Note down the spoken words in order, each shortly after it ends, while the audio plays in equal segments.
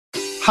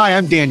Hi,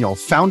 I'm Daniel,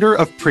 founder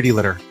of Pretty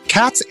Litter.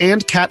 Cats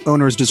and cat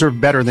owners deserve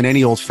better than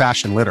any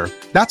old-fashioned litter.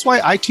 That's why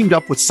I teamed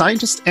up with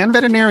scientists and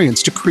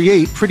veterinarians to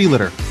create Pretty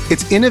Litter.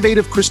 Its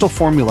innovative crystal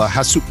formula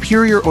has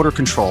superior odor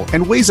control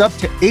and weighs up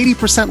to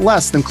 80%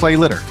 less than clay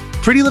litter.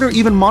 Pretty Litter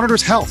even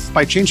monitors health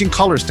by changing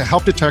colors to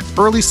help detect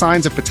early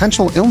signs of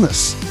potential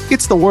illness.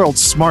 It's the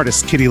world's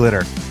smartest kitty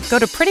litter. Go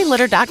to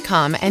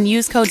prettylitter.com and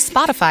use code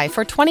SPOTIFY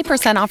for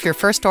 20% off your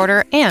first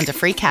order and a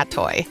free cat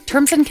toy.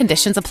 Terms and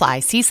conditions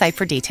apply. See site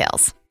for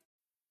details.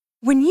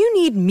 When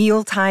you need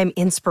mealtime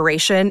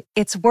inspiration,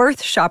 it's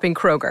worth shopping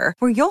Kroger,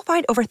 where you'll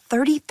find over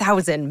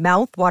 30,000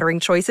 mouth-watering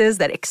choices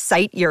that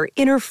excite your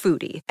inner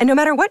foodie. And no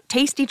matter what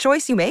tasty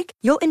choice you make,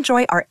 you'll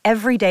enjoy our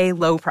everyday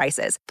low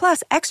prices,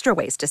 plus extra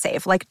ways to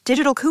save, like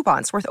digital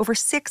coupons worth over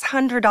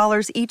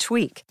 $600 each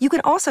week. You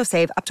can also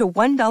save up to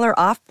 $1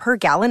 off per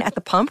gallon at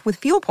the pump with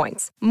fuel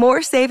points.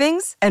 More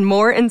savings and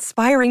more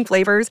inspiring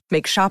flavors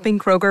make shopping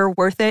Kroger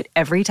worth it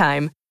every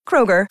time.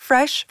 Kroger,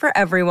 fresh for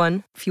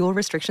everyone. Fuel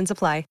restrictions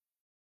apply.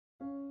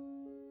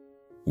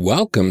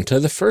 Welcome to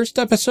the first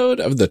episode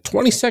of the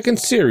 22nd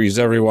series,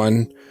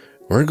 everyone.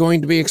 We're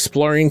going to be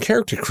exploring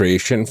character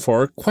creation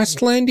for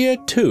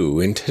Questlandia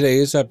 2 in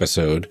today's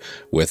episode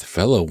with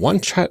fellow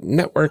One Shot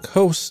Network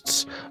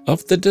hosts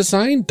of the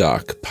Design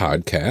Doc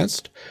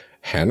podcast,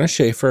 Hannah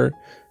Shaffer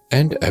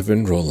and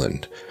Evan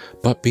Rowland.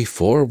 But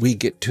before we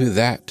get to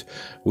that,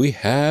 we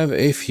have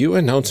a few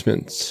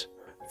announcements.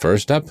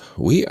 First up,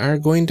 we are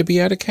going to be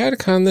at a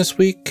catacon this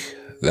week.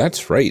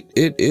 That's right,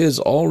 it is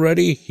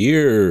already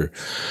here.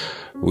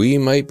 We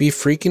might be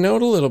freaking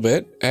out a little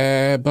bit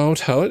about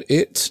how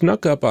it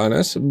snuck up on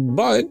us,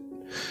 but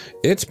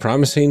it's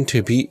promising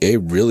to be a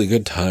really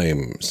good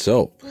time.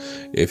 So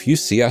if you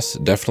see us,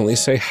 definitely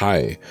say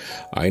hi.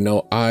 I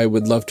know I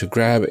would love to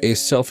grab a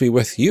selfie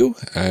with you,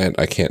 and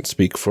I can't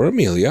speak for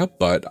Amelia,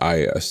 but I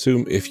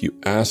assume if you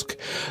ask,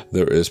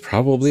 there is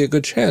probably a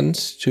good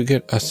chance to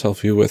get a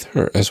selfie with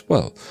her as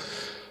well.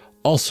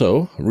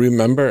 Also,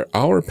 remember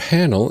our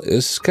panel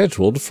is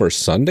scheduled for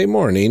Sunday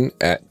morning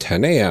at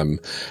 10 a.m.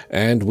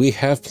 and we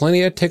have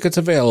plenty of tickets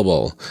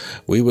available.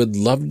 We would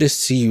love to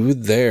see you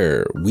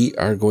there. We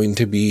are going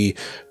to be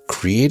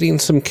creating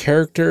some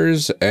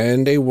characters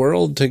and a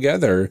world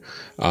together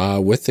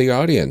with the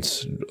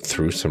audience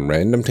through some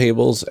random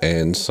tables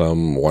and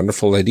some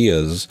wonderful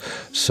ideas.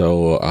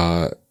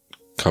 So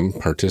come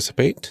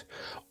participate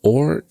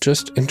or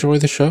just enjoy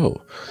the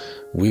show.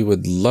 We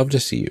would love to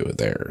see you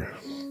there.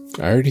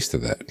 I already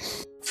said that.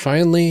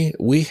 Finally,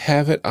 we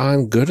have it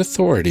on good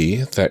authority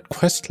that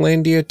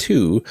Questlandia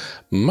 2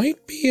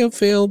 might be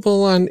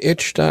available on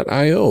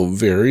itch.io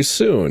very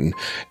soon,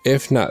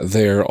 if not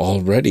there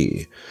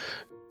already.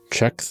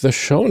 Check the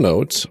show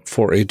notes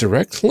for a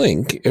direct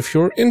link if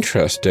you're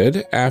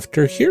interested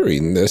after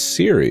hearing this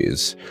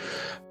series.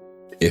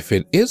 If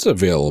it is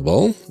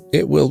available,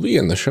 it will be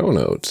in the show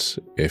notes.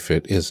 If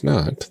it is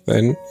not,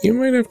 then you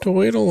might have to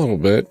wait a little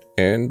bit,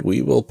 and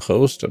we will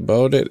post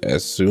about it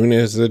as soon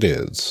as it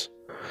is.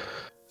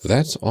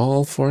 That's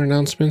all for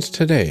announcements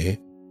today.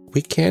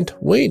 We can't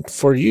wait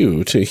for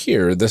you to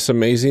hear this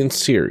amazing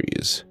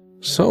series.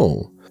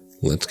 So,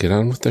 let's get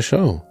on with the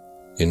show.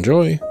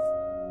 Enjoy!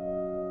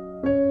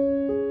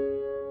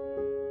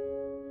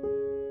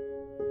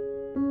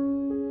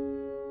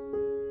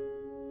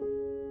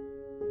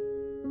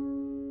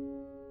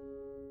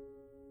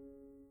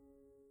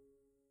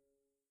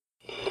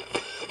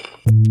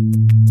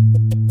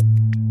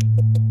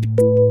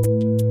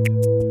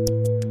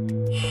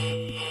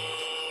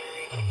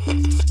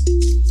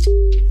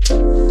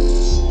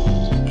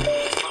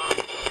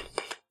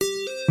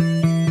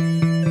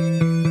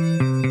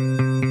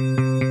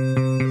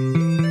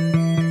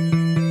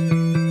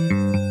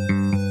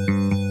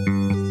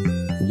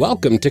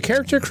 Welcome to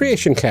Character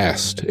Creation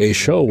Cast, a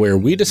show where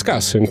we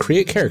discuss and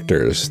create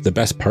characters, the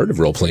best part of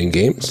role-playing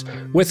games,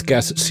 with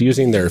guests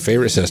using their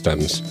favorite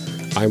systems.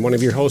 I'm one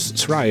of your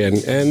hosts, Ryan,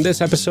 and this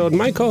episode,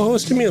 my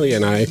co-host Amelia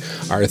and I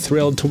are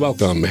thrilled to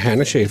welcome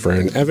Hannah Shaffer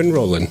and Evan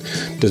Rowland,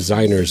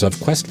 designers of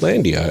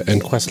Questlandia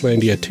and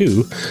Questlandia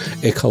 2,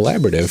 a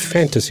collaborative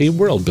fantasy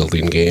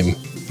world-building game.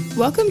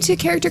 Welcome to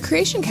Character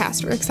Creation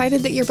Cast. We're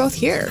excited that you're both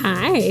here.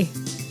 Hi.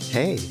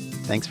 Hey,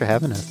 thanks for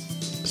having us.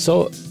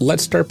 So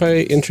let's start by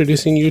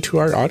introducing you to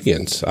our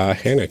audience.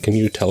 Hannah, can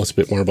you tell us a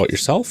bit more about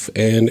yourself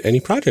and any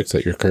projects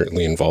that you're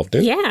currently involved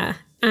in? Yeah,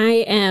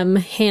 I am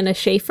Hannah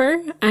Shaffer.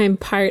 I'm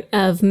part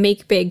of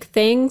Make Big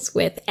Things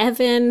with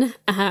Evan.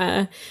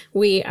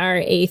 We are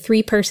a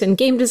 3-person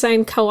game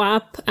design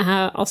co-op,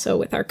 also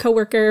with our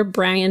coworker,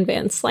 Brian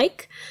Van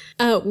Slyke.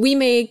 We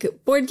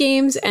make board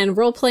games and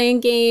role-playing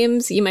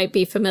games. You might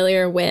be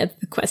familiar with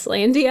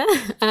Questlandia.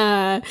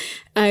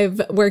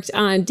 I've worked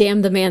on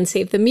Damn the Man,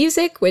 Save the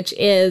Music, which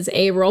is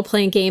a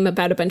role-playing game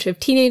about a bunch of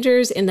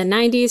teenagers in the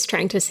 90s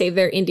trying to save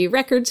their indie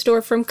record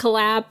store from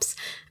collapse.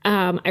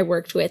 I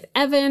worked with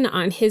Evan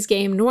on his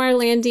game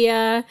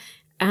Noirlandia.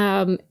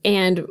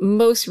 And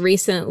most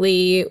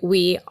recently,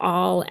 we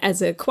all,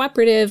 as a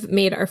cooperative,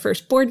 made our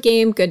first board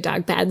game, Good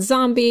Dog, Bad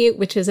Zombie,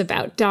 which is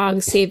about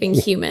dogs saving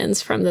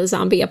humans from the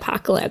zombie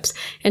apocalypse.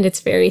 And it's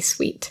very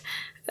sweet.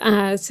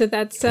 So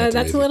that's a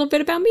little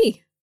bit about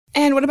me.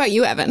 And what about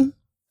you, Evan?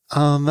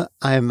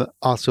 I'm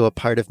also a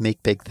part of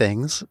Make Big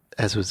Things,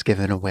 as was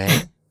given away.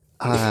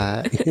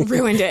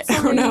 Ruined it.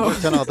 Oh no.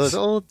 Worked on all those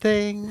old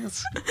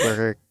things.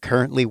 We're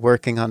currently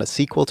working on a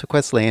sequel to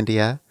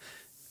Questlandia,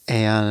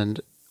 and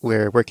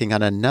we're working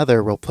on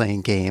another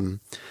role-playing game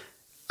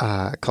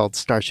called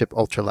Starship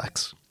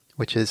Ultralux,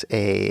 which is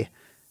a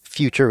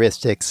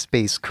futuristic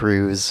space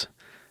cruise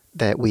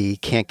that we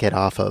can't get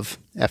off of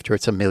after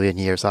it's a million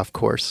years off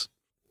course.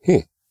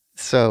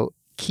 So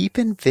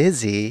keeping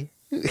busy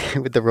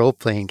with the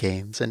role-playing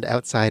games, and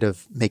outside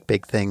of Make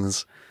Big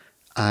Things,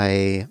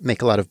 I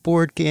make a lot of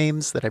board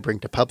games that I bring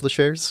to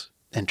publishers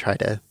and try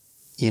to,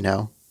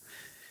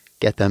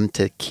 get them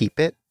to keep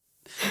it.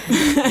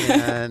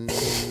 And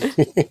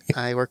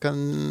I work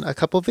on a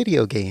couple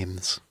video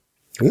games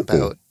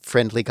about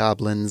friendly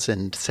goblins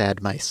and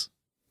sad mice.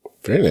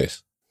 Very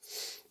nice.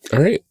 All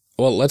right.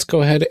 Well, let's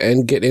go ahead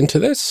and get into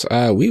this.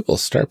 We will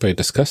start by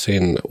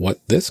discussing what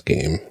this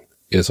game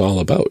is all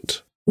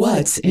about.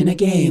 What's in a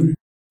game?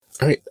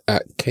 All right.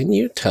 Can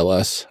you tell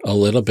us a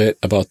little bit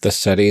about the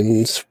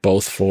settings,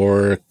 both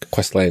for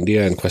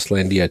Questlandia and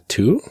Questlandia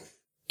 2?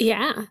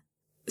 Yeah.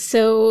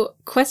 So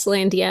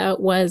Questlandia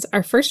was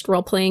our first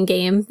role-playing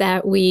game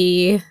that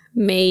we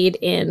made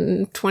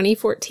in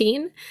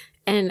 2014.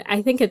 And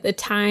I think at the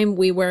time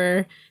we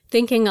were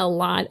thinking a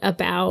lot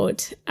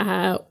about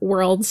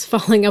worlds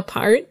falling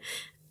apart.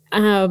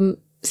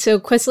 So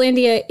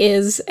Questlandia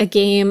is a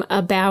game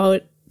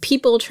about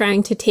people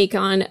trying to take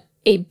on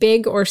a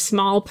big or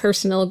small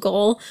personal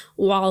goal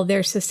while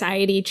their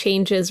society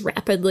changes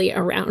rapidly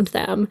around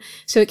them.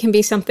 So it can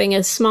be something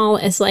as small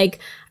as like,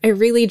 I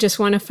really just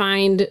want to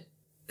find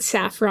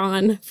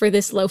saffron for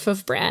this loaf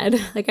of bread.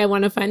 Like I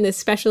want to find this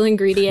special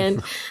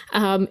ingredient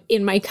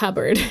in my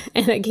cupboard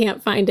and I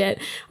can't find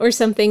it. Or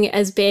something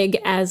as big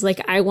as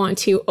like, I want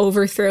to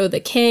overthrow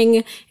the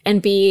king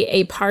and be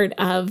a part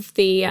of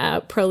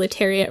the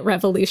proletariat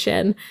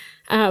revolution.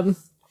 And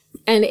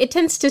it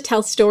tends to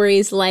tell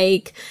stories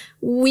like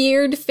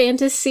weird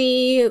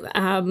fantasy.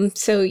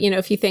 So,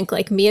 if you think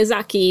like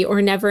Miyazaki or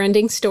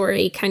Neverending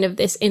Story, kind of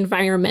this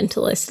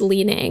environmentalist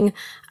leaning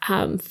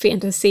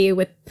fantasy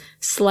with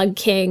slug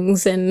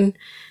kings and,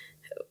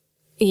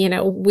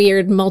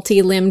 weird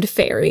multi-limbed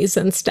fairies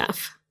and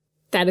stuff.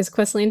 That is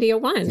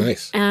Questlandia 1.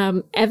 Nice.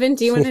 Evan,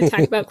 do you want to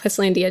talk about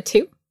Questlandia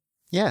 2?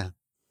 Yeah.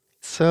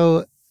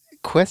 So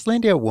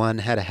Questlandia 1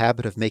 had a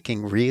habit of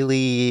making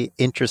really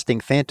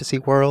interesting fantasy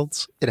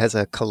worlds. It has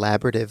a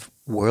collaborative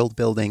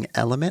world-building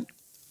element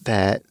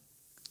that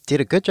did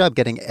a good job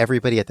getting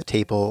everybody at the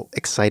table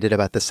excited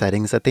about the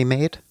settings that they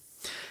made.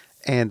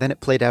 And then it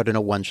played out in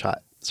a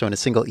one-shot. So in a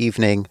single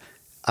evening,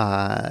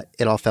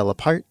 it all fell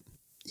apart.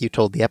 You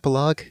told the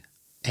epilogue,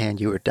 and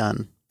you were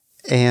done.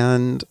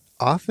 And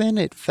often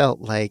it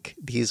felt like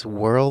these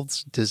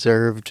worlds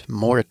deserved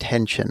more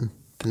attention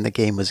than the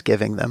game was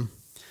giving them.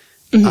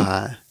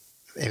 Mm-hmm.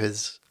 It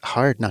was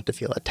hard not to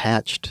feel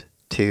attached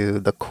to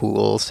the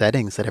cool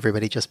settings that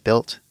everybody just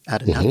built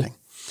out of nothing.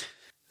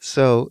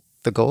 So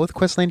the goal with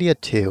Questlandia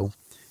 2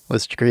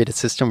 was to create a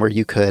system where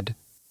you could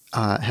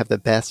have the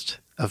best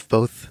of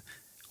both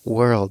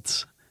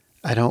worlds.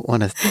 I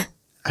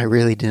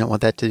really didn't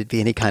want that to be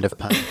any kind of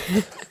pun.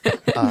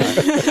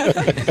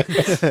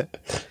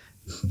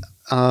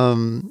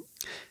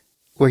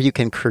 Where you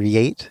can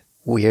create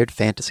weird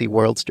fantasy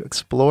worlds to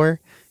explore.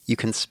 You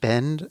can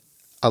spend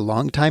a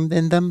long time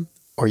in them,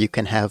 or you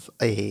can have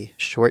a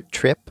short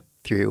trip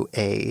through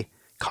a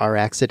car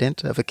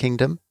accident of a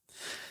kingdom.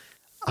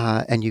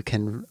 And you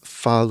can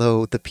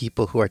follow the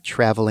people who are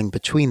traveling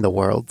between the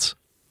worlds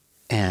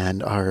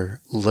and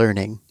are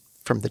learning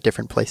from the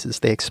different places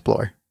they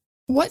explore.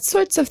 What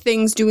sorts of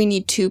things do we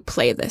need to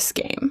play this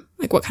game?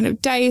 Like what kind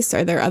of dice?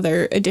 Are there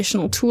other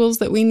additional tools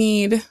that we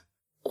need?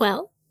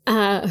 Well,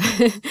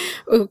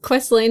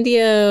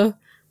 Questlandia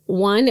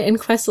 1 and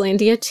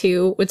Questlandia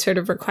 2 would sort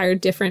of require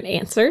different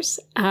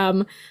answers.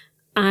 I'm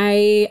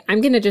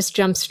going to just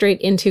jump straight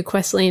into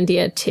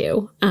Questlandia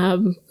 2.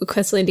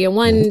 Questlandia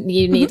 1,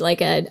 you need like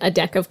a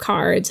deck of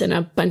cards and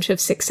a bunch of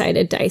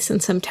six-sided dice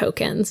and some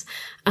tokens.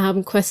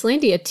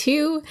 Questlandia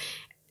 2,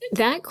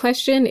 that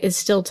question is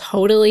still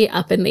totally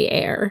up in the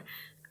air.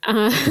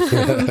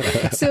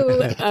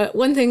 So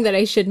one thing that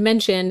I should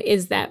mention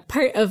is that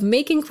part of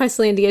making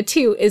Questlandia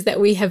 2 is that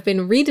we have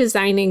been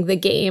redesigning the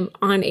game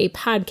on a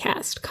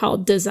podcast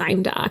called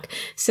Design Doc.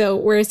 So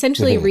we're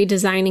essentially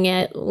redesigning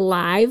it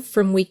live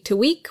from week to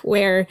week,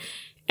 where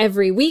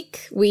every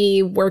week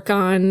we work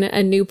on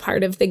a new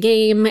part of the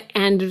game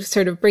and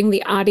sort of bring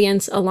the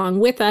audience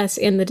along with us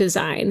in the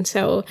design.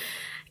 So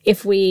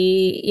if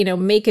we,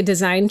 make a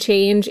design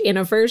change in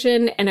a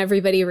version and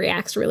everybody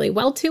reacts really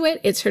well to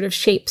it, it sort of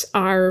shapes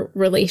our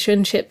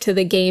relationship to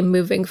the game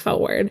moving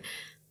forward.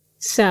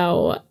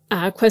 So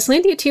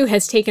Questlandia 2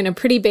 has taken a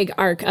pretty big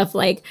arc of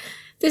like,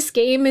 this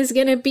game is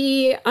going to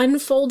be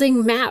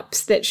unfolding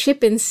maps that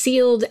ship in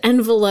sealed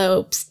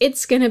envelopes.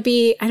 It's going to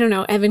be, I don't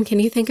know, Evan,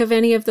 can you think of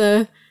any of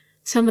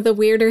some of the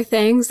weirder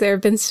things? There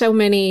have been so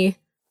many.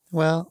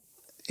 Well,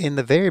 in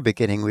the very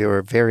beginning, we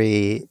were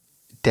very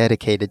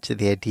dedicated to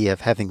the idea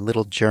of having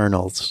little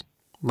journals,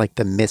 like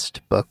the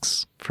Myst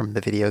books from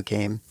the video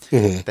game,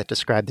 that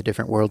describe the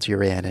different worlds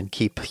you're in and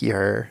keep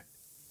your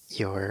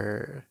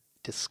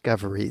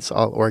discoveries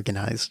all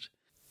organized.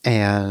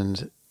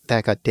 And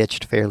that got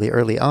ditched fairly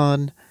early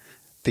on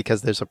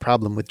because there's a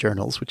problem with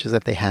journals, which is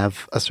that they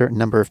have a certain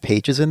number of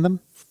pages in them.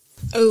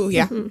 Oh,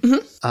 yeah.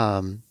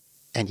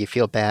 And you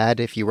feel bad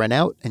if you run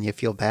out, and you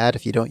feel bad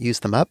if you don't use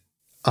them up.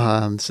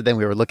 So then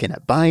we were looking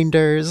at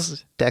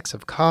binders, decks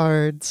of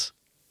cards,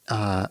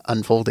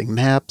 unfolding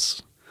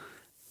maps,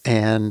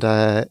 and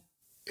I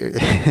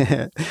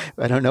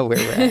don't know where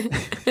we're at.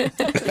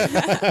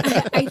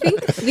 I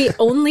think the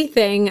only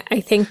thing I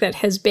think that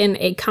has been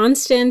a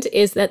constant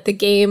is that the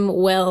game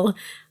will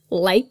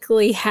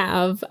likely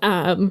have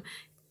a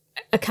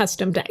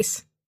custom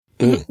dice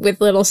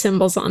with little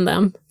symbols on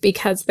them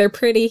because they're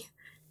pretty.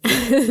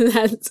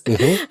 I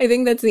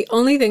think that's the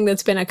only thing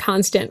that's been a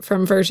constant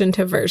from version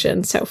to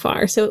version so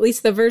far. So at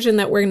least the version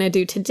that we're going to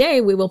do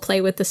today, we will play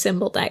with the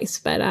symbol dice.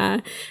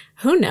 But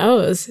who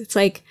knows? It's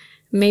like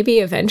maybe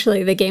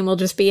eventually the game will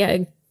just be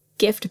a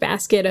gift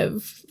basket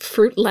of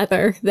fruit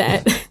leather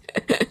that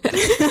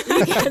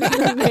you get in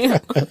the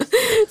mail.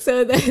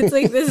 So that it's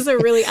like this is a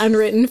really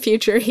unwritten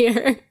future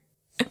here.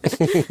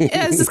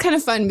 Yeah, this is kind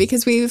of fun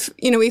because we've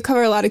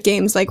covered a lot of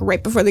games like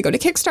right before they go to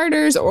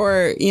Kickstarters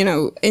or,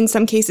 in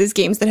some cases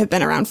games that have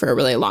been around for a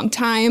really long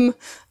time.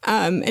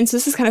 And so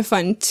this is kind of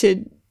fun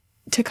to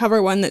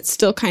cover one that's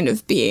still kind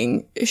of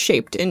being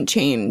shaped and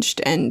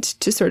changed and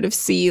to sort of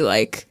see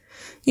like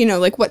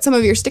what some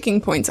of your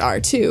sticking points are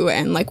too.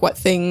 And like what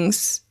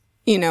things,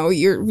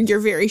 you're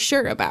very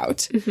sure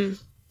about.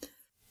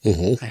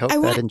 I hope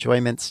that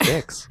enjoyment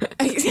sticks.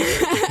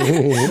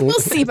 We'll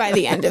see by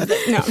the end of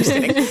it. No, I'm just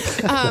kidding.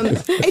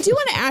 I do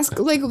want to ask,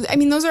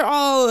 those are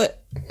all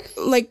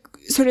like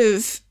sort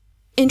of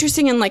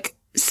interesting and like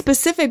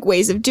specific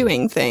ways of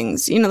doing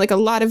things. Like a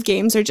lot of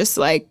games are just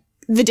like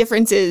the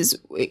difference is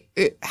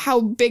how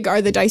big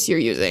are the dice you're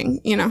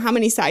using? How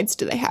many sides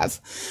do they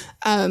have?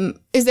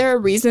 Is there a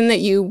reason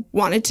that you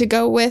wanted to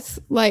go with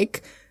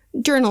like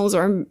journals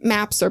or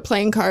maps or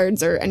playing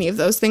cards or any of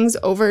those things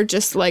over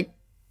just like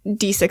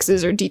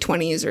D6s or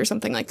D20s or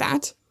something like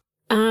that?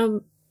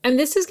 And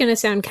this is going to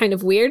sound kind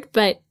of weird,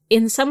 but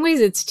in some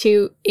ways it's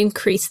to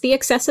increase the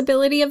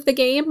accessibility of the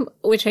game,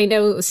 which I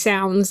know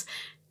sounds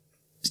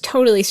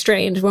totally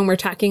strange when we're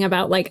talking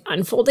about like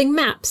unfolding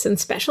maps and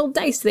special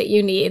dice that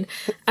you need.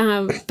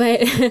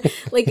 But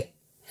like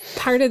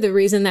part of the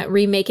reason that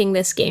remaking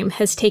this game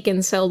has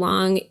taken so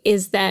long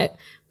is that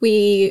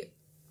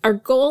our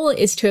goal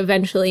is to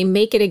eventually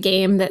make it a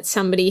game that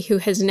somebody who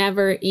has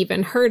never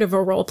even heard of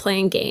a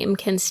role-playing game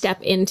can step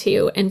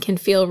into and can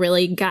feel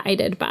really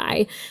guided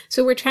by.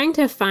 So we're trying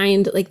to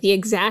find like the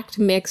exact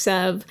mix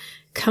of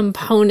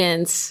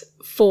components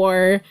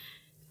for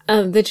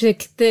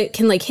that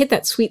can like hit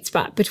that sweet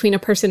spot between a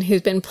person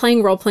who's been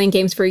playing role-playing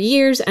games for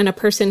years and a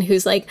person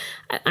who's like,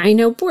 I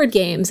know board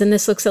games and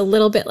this looks a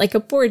little bit like a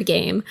board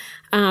game.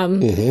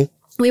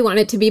 We want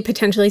it to be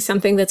potentially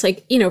something that's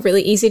like,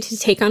 really easy to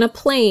take on a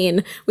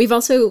plane. We've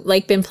also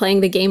like been playing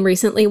the game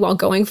recently while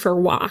going for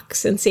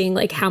walks and seeing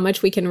like how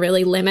much we can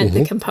really limit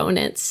the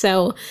components.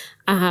 So,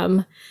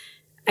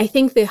 I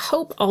think the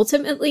hope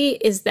ultimately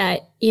is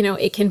that,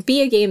 it can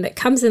be a game that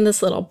comes in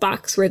this little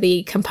box where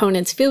the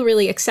components feel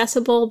really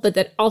accessible, but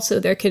that also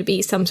there could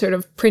be some sort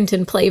of print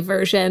and play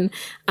version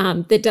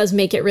that does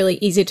make it really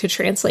easy to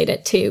translate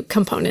it to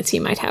components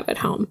you might have at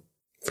home.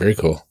 Very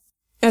cool.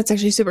 That's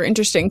actually super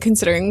interesting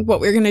considering what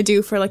we're going to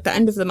do for like the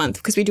end of the month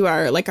because we do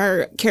our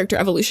character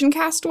evolution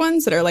cast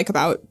ones that are like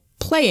about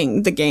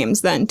playing the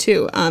games then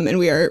too. And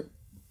we are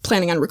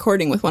planning on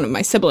recording with one of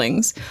my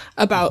siblings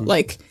about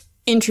like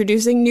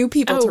introducing new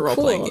people to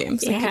role-playing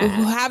games. Like people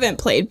who haven't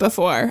played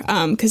before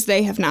because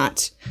they have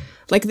not,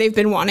 like they've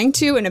been wanting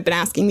to and have been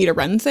asking me to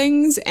run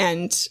things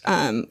and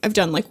I've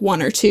done like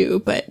one or two,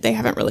 but they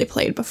haven't really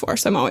played before.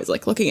 So I'm always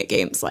like looking at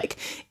games like,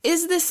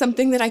 is this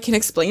something that I can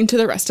explain to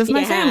the rest of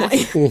my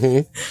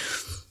family?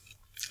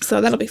 So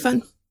that'll be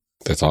fun.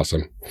 That's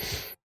awesome.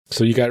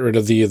 So you got rid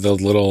of the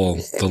little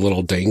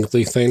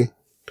dangly thing?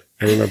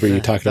 I remember you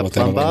talking about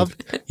that. Plum bob?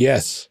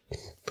 Yes.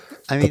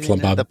 I mean,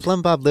 the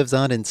plum bob lives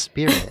on in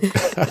spirit.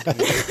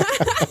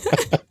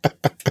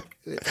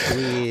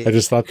 I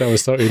just thought that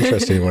was so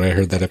interesting when I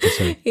heard that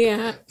episode.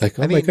 Yeah. Like,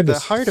 oh I my mean, goodness.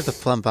 the heart of the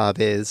plum bob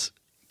is,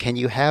 can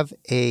you have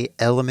a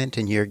element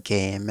in your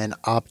game, an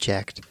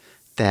object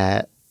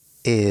that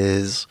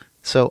is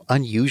so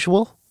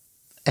unusual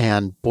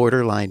and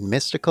borderline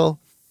mystical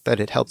that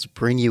it helps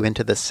bring you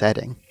into the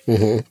setting?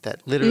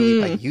 That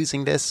literally by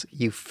using this,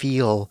 you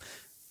feel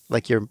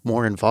like you're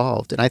more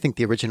involved. And I think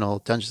the original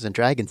Dungeons and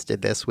Dragons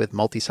did this with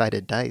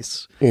multi-sided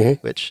dice,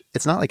 which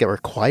it's not like a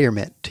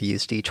requirement to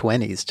use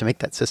D20s to make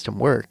that system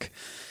work,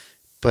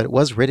 but it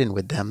was written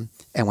with them.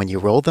 And when you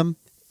roll them,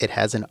 it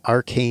has an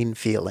arcane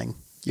feeling.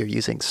 You're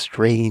using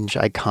strange,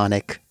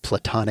 iconic,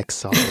 platonic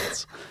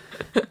solids.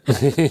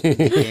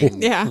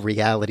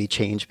 Reality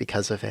change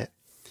because of it.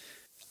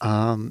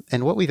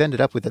 And what we've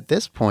ended up with at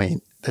this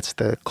point, that's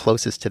the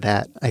closest to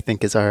that, I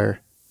think, is our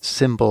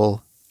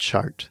symbol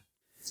chart.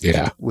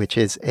 Yeah. Which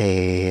is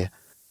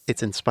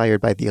it's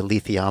inspired by the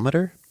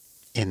alethiometer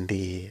in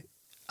the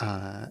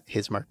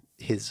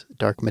his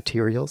Dark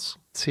Materials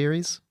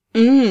series.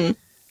 Mm.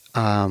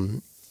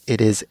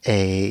 It is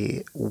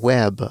a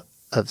web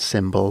of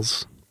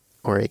symbols,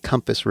 or a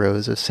compass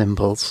rose of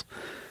symbols,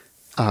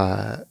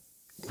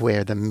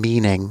 where the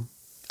meaning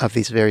of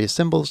these various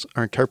symbols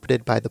are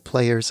interpreted by the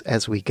players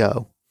as we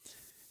go,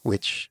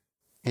 which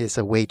is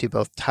a way to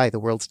both tie the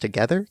worlds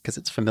together, because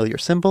it's familiar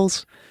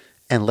symbols,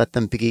 and let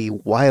them be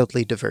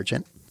wildly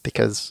divergent,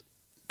 because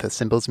the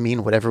symbols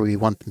mean whatever we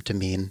want them to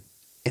mean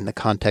in the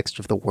context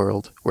of the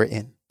world we're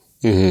in.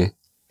 Mm-hmm.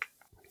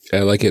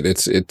 I like it.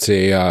 It's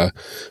a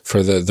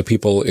for the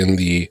people in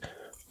the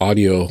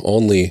audio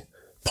only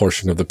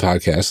portion of the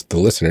podcast, the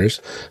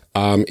listeners.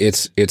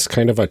 It's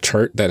kind of a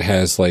chart that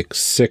has like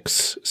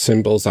 6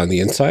 symbols on the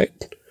inside,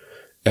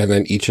 and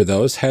then each of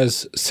those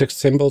has 6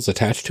 symbols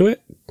attached to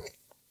it,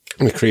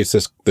 and it creates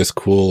this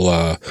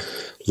cool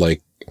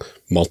like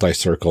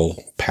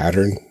multi-circle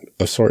pattern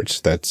of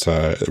sorts that's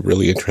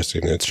really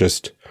interesting. It's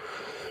just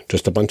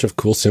a bunch of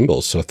cool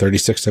symbols. So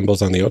 36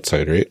 symbols on the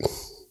outside, right?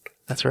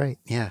 That's right.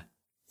 Yeah.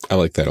 I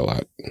like that a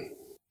lot.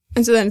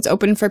 And so then it's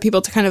open for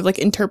people to kind of like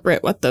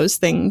interpret what those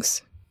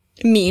things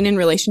mean in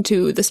relation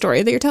to the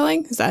story that you're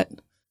telling. Is that?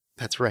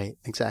 That's right.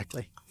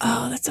 Exactly.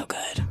 Oh, that's so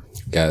good.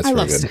 Yeah, that's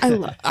very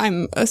good.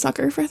 I'm a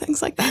sucker for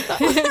things like that, though.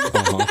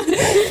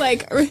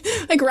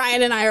 like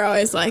Ryan and I are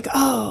always like,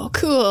 oh,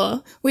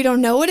 cool. We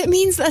don't know what it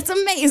means. That's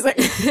amazing.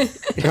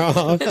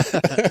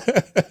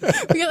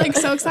 We get like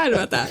so excited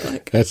about that.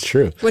 Like, that's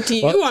true. What do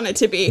you want it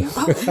to be?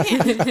 Oh,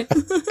 man.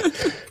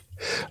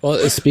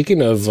 Well,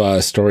 speaking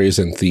of stories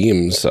and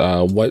themes,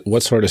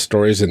 what sort of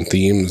stories and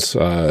themes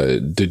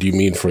did you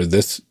mean for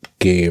this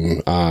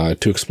game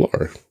to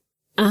explore?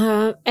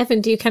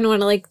 Evan, do you kind of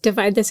want to like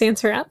divide this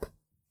answer up?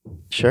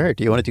 Sure.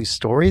 Do you want to do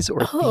stories or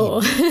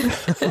themes?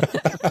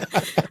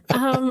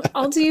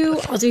 I'll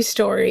do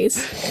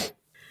stories.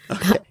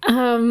 Okay.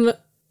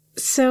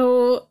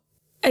 So,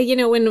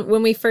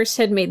 when we first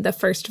had made the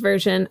first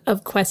version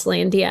of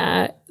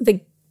Questlandia,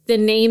 the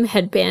name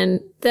had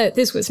been that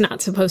this was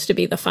not supposed to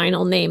be the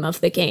final name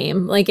of the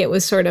game. Like, it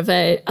was sort of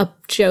a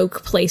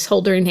joke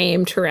placeholder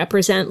name to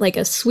represent like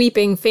a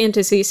sweeping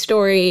fantasy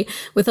story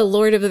with a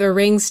Lord of the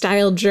Rings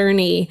style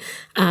journey,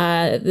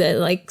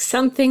 like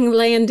something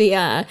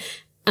Landia.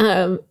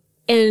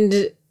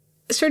 And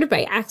sort of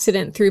by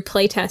accident through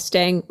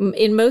playtesting,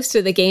 in most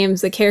of the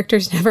games, the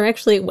characters never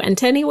actually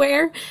went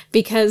anywhere,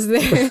 because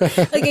they're like,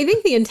 I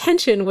think the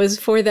intention was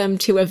for them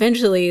to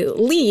eventually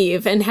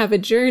leave and have a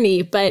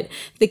journey, but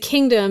the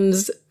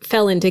kingdoms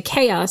fell into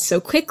chaos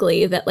so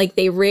quickly that like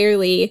they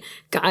rarely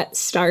got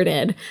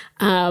started.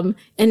 And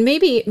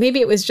maybe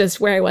it was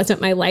just where I was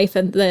at my life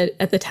at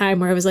the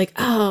time, where I was like,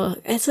 oh,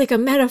 it's like a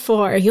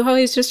metaphor. You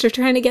always just are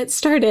trying to get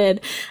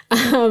started.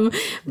 But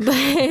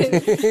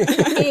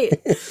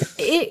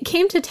it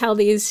came to tell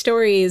these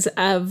stories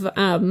of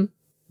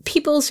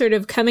people sort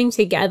of coming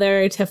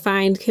together to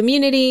find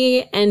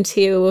community and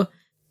to,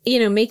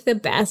 make the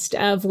best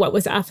of what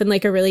was often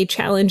like a really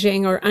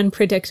challenging or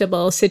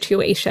unpredictable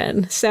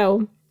situation.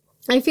 So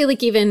I feel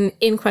like even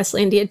in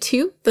Questlandia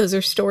 2, those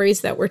are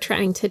stories that we're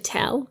trying to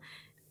tell.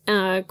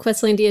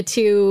 Questlandia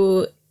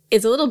 2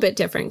 is a little bit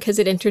different because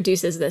it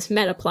introduces this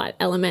meta plot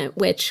element,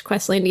 which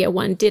Questlandia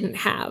 1 didn't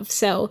have.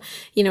 So,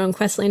 in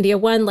Questlandia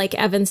 1, like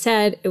Evan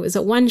said, it was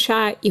a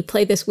one-shot. You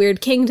play this weird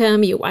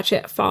kingdom, you watch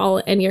it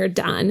fall, and you're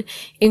done.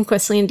 In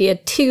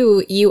Questlandia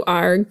 2, you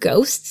are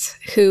ghosts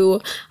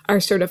who are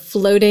sort of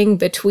floating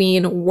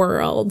between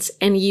worlds,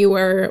 and you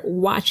are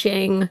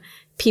watching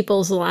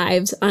people's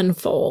lives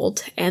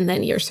unfold, and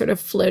then you're sort of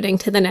floating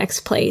to the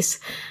next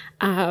place.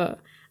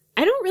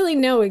 I don't really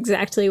know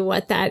exactly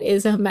what that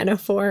is a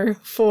metaphor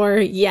for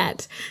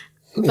yet,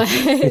 but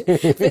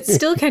it's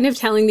still kind of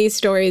telling these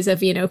stories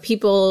of,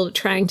 people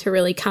trying to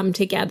really come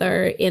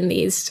together in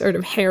these sort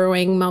of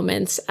harrowing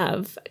moments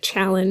of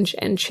challenge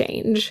and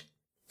change.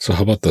 So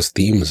how about those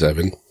themes,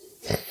 Evan?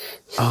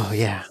 Oh,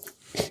 yeah.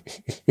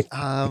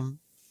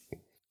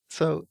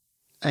 So,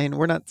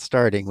 we're not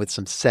starting with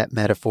some set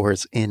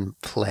metaphors in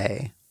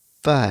play,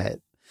 but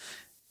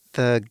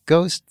the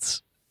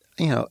ghosts,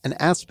 an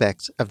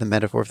aspect of the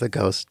metaphor of the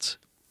ghosts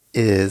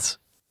is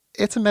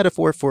it's a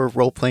metaphor for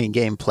role-playing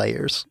game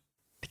players,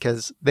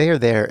 because they are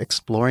there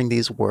exploring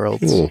these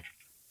worlds,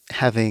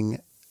 having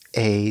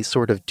a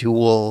sort of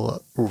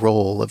dual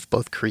role of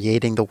both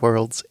creating the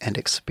worlds and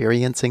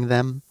experiencing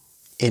them,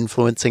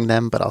 influencing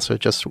them, but also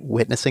just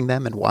witnessing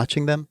them and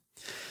watching them.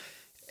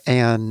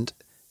 And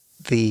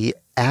the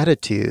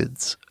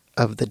attitudes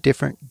of the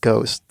different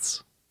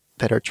ghosts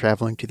that are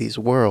traveling to these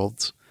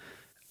worlds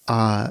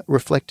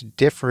reflect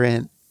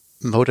different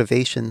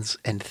motivations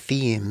and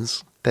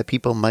themes that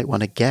people might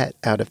want to get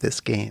out of this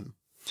game.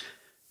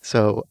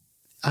 So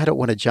I don't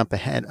want to jump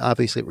ahead.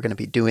 Obviously, we're going to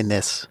be doing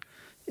this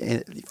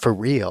for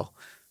real.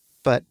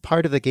 But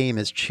part of the game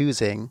is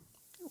choosing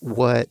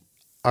what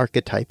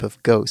archetype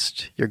of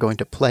ghost you're going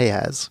to play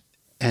as.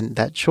 And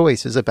that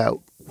choice is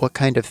about what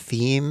kind of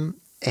theme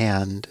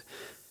and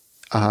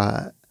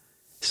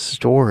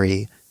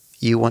story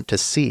you want to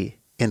see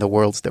in the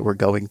worlds that we're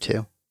going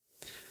to.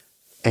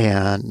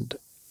 And,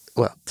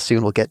 well,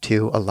 soon we'll get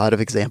to a lot of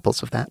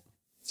examples of that.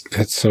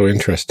 That's so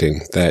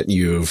interesting that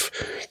you've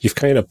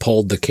kind of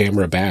pulled the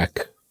camera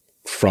back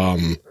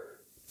from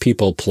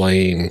people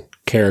playing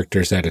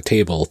characters at a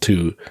table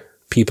to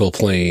people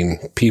playing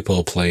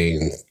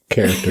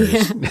characters.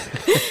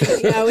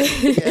 Yeah,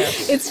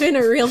 it's been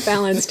a real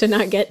balance to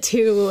not get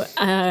too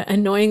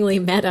annoyingly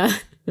meta.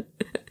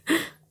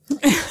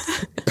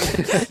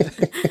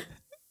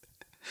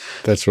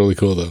 That's really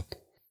cool, though.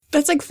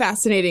 That's like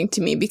fascinating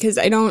to me because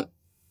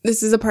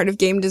this is a part of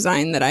game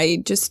design that I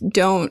just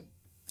don't,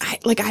 I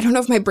don't know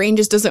if my brain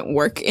just doesn't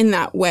work in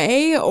that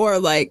way or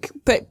like,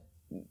 but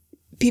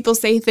people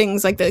say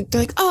things like they're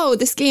like, oh,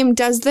 this game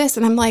does this.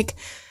 And I'm like,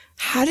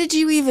 how did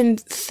you even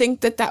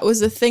think that that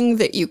was a thing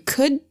that you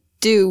could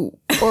do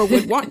or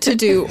would want to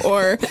do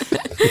or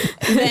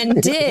then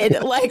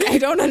did? Like, I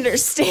don't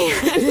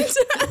understand.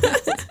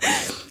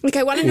 Like,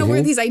 I want to know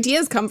where these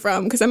ideas come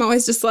from because I'm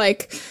always just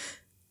like,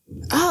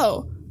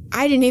 oh,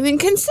 I didn't even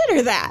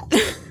consider that.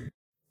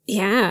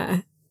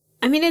 Yeah.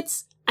 I mean,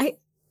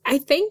 I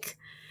think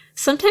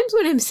sometimes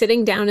when I'm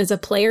sitting down as a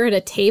player at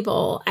a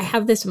table, I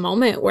have this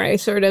moment where I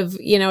sort of,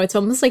 it's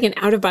almost like an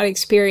out-of-body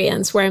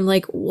experience where I'm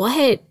like,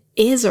 what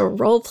is a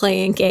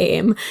role-playing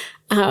game?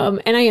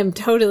 And I am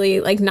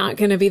totally like not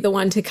going to be the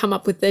one to come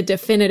up with the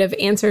definitive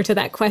answer to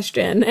that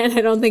question. And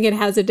I don't think it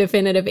has a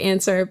definitive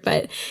answer,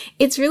 but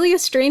it's really a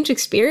strange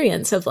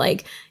experience of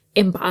like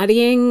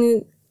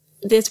embodying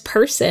this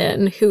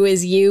person who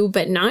is you,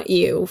 but not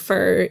you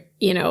for,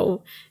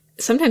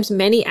 sometimes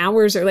many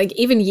hours or like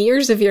even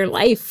years of your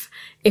life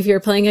if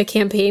you're playing a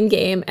campaign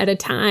game at a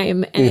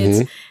time. And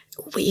it's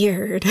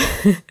weird.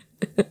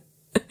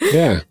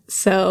 Yeah.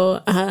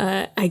 So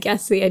I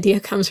guess the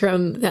idea comes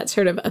from that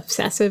sort of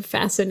obsessive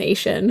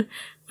fascination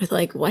with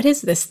like, what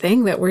is this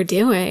thing that we're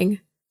doing?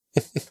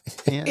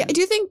 Yeah, I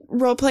do think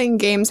role-playing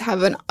games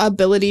have an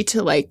ability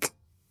to like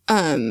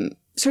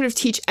sort of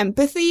teach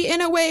empathy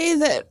in a way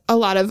that a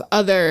lot of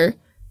other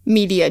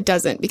media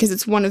doesn't, because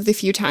it's one of the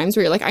few times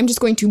where you're like, I'm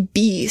just going to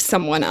be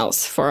someone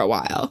else for a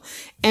while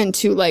and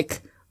to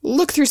like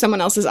look through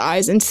someone else's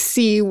eyes and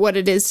see what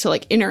it is to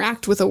like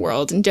interact with a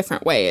world in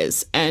different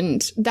ways.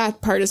 And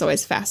that part is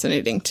always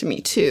fascinating to me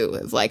too,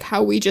 of like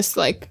how we just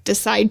like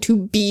decide to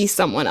be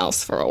someone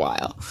else for a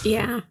while.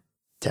 Yeah,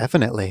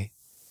 definitely.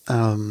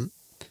 I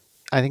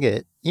think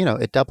it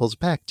doubles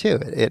back too.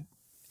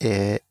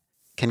 It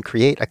can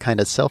create a kind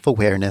of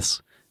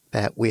self-awareness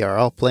that we are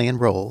all playing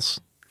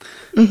roles.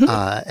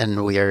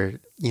 And we are,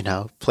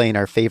 playing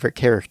our favorite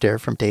character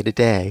from day to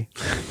day.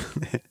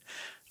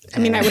 I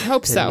mean, I would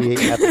hope so.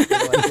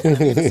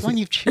 It's one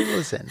you've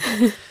chosen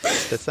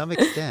to some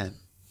extent.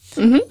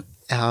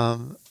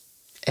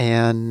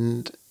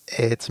 And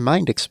it's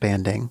mind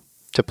expanding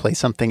to play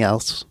something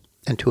else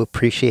and to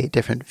appreciate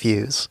different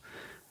views.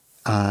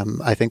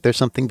 I think there's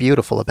something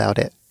beautiful about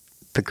it.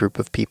 The group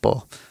of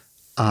people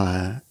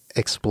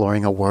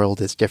exploring a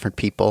world as different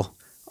people,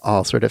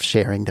 all sort of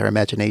sharing their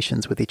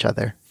imaginations with each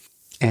other.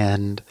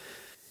 And,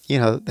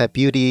 that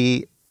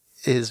beauty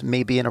is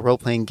maybe in a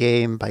role-playing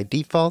game by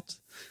default,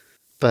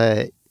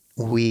 but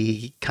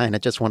we kind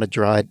of just want to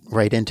draw it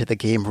right into the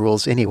game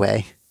rules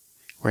anyway,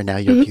 where now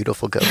you're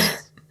beautiful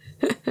ghosts.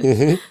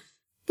 Well,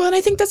 and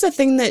I think that's a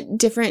thing that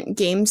different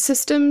game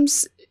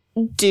systems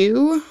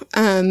do.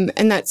 And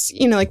that's,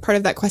 like part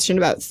of that question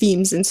about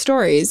themes and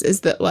stories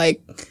is that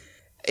like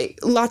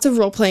lots of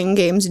role-playing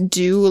games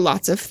do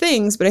lots of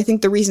things, but I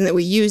think the reason that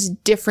we use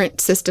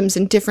different systems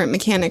and different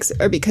mechanics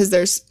are because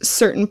there's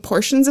certain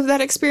portions of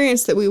that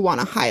experience that we want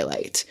to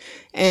highlight.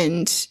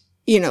 And,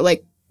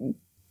 like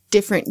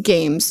different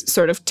games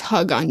sort of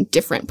tug on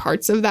different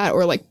parts of that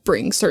or like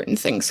bring certain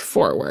things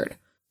forward.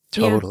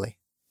 Totally.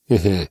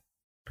 I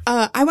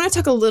want to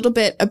talk a little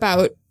bit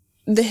about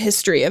the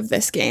history of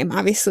this game.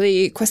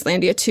 Obviously,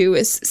 Questlandia 2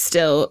 is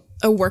still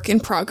a work in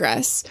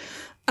progress.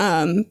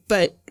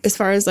 But as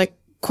far as like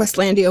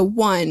Questlandia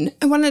 1,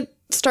 I want to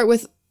start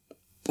with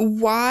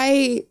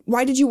why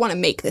did you want to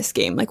make this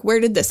game? Like, where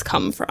did this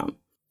come from?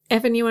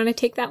 Evan, you want to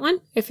take that one?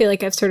 I feel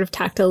like I've sort of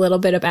talked a little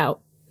bit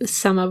about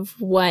some of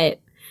where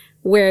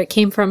it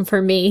came from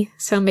for me.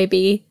 So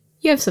maybe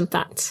you have some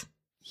thoughts.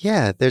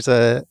 Yeah, there's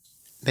a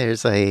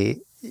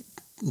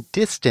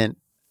distant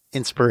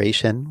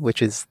inspiration,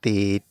 which is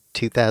the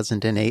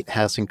 2008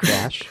 housing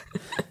crash,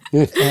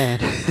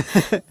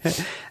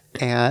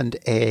 and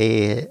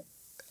a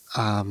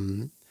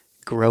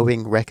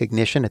growing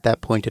recognition at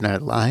that point in our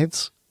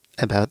lives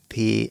about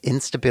the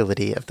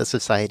instability of the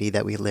society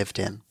that we lived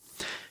in.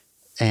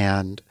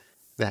 And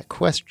that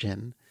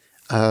question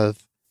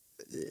of,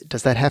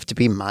 does that have to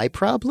be my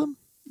problem?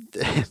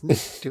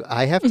 Do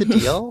I have to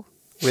deal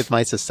with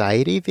my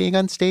society being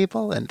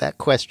unstable? And that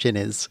question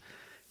is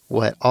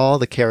what all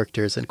the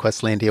characters in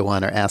Questlandia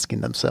 1 are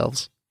asking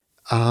themselves.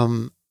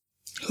 And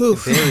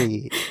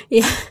very,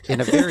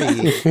 in a very,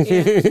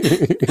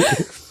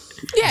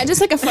 Yeah,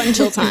 just like a fun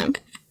chill time.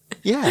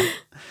 yeah.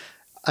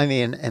 I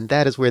mean, and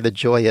that is where the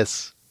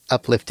joyous,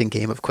 uplifting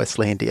game of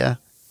Questlandia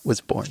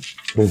was born.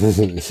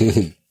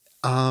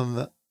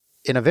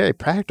 In a very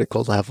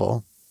practical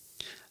level,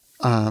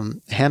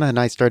 Hannah and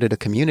I started a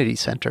community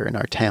center in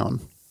our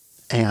town.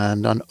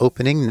 And on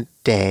opening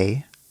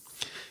day,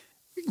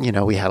 you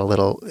know, we had a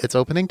little, it's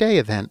opening day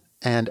event.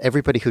 And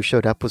everybody who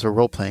showed up was a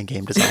role-playing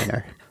game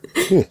designer.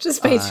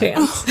 Just by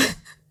chance.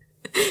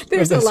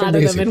 There's a lot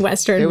of them in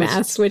Western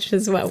Mass, which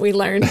is what we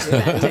learned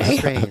that day.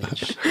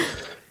 Strange.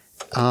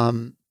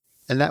 And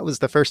that was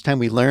the first time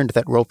we learned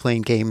that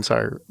role-playing games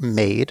are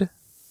made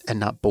and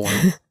not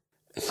born.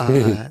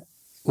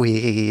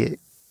 We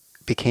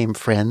became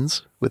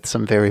friends with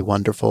some very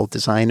wonderful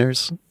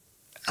designers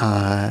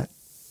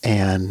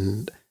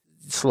and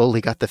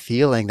slowly got the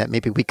feeling that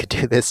maybe we could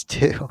do this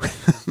too.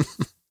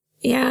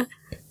 Yeah.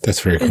 That's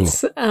very cool.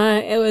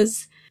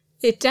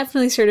 It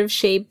definitely sort of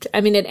shaped,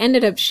 I mean, it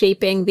ended up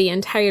shaping the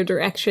entire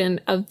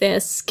direction of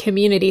this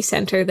community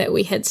center that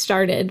we had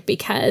started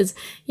because,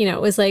 you know,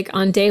 it was like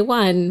on day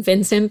one,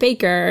 Vincent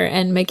Baker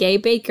and Magay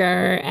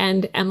Baker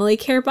and Emily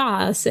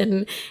Care-Boss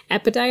and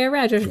Epadiah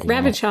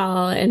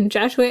Ravachol and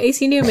Joshua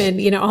A.C. Newman,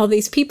 you know, all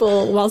these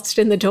people waltzed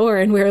in the door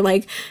and we were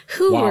like,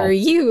 who are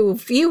you?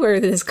 You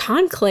were this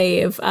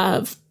conclave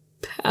of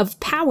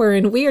power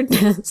and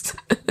weirdness.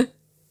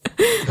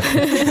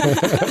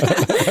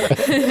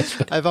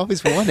 I've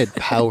always wanted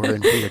power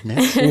and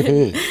weirdness.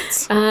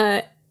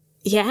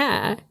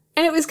 Yeah.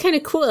 And it was kind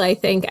of cool, I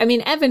think. I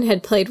mean, Evan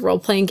had played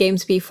role-playing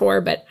games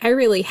before, but I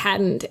really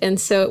hadn't. And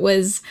so it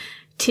was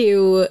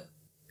to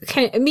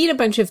kind of meet a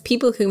bunch of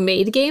people who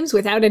made games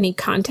without any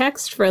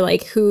context for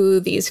like who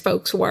these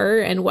folks were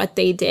and what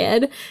they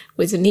did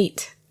was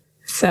neat.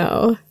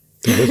 So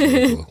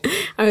cool.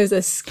 I was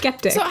a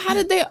skeptic. So how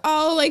did they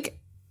all like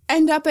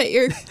end up at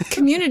your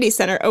community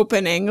center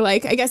opening?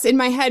 Like, I guess in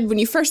my head, when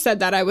you first said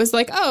that, I was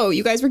like, oh,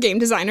 you guys were game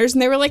designers.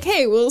 And they were like,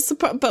 hey, we'll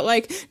support. But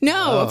like,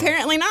 no,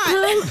 apparently not.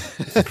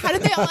 How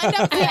did they all end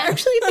up there? I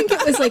actually think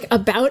it was like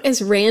about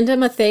as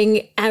random a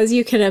thing as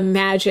you can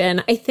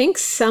imagine. I think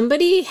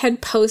somebody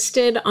had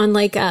posted on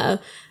like a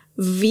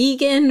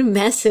vegan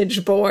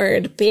message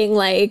board being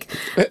like,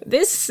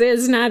 this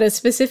is not a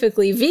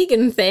specifically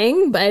vegan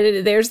thing,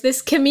 but there's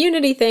this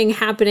community thing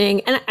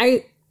happening. And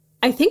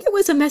I think it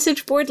was a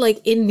message board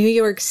like in New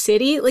York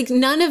City. Like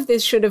none of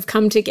this should have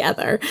come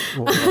together.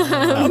 Wow.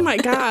 Oh my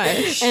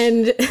gosh.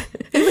 And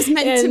it was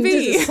meant to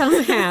be.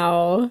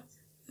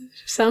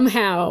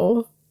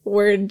 Somehow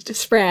word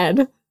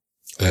spread.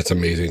 That's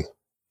amazing.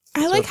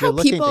 I like how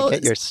how people people to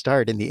get your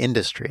start in the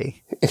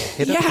industry.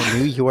 Hit up the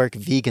New York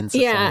Vegan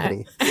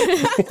Society.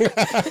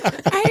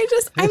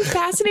 I'm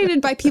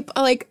fascinated by people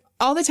like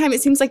all the time.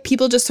 It seems like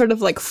people just sort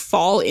of like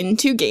fall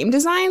into game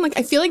design. Like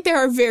I feel like there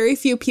are very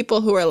few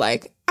people who are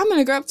like, I'm going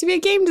to grow up to be a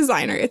game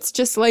designer. It's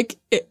just like,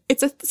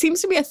 it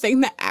seems to be a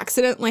thing that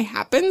accidentally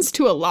happens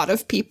to a lot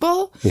of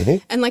people.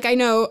 Mm-hmm. And like, I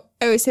know,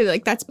 I always say that,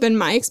 like, that's been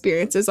my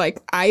experience is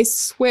like, I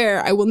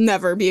swear I will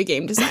never be a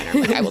game designer.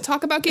 Like I will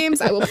talk about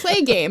games, I will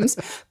play games.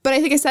 But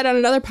I think I said on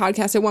another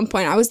podcast at one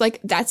point, I was like,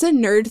 that's a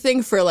nerd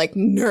thing for like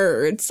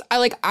nerds.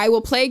 I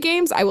will play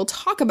games, I will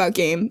talk about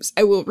games,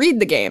 I will read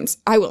the games,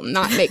 I will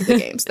not make the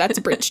games. That's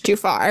a bridge too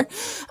far.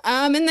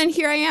 And then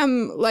here I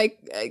am, like,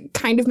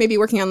 kind of maybe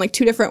working on like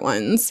two different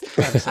ones.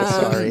 I'm so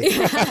sorry.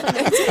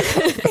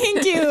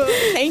 Thank you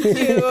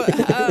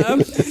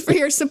for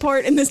your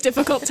support in this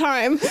difficult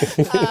time.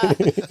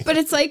 But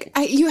it's like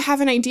you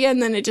have an idea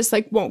and then it just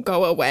like won't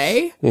go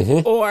away.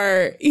 Mm-hmm.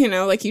 Or, you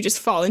know, like you just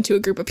fall into a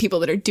group of people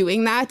that are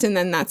doing that and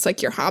then that's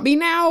like your hobby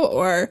now.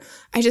 Or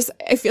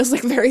it feels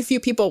like very few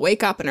people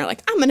wake up and are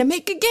like, I'm going to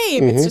make a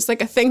game. Mm-hmm. It's just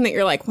like a thing that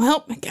you're like,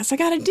 well, I guess I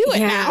got to do it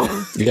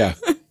now. Yeah.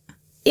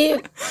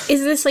 It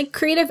is this like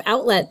creative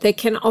outlet that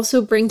can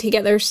also bring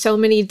together so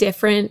many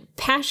different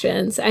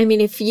passions. I mean,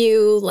 if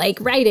you like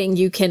writing,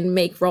 you can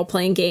make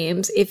role-playing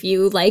games. If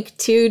you like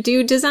to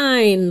do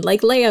design,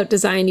 like layout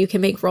design, you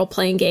can make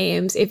role-playing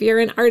games. If you're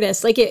an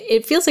artist, like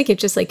it feels like it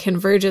just like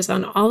converges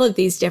on all of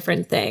these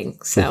different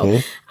things. So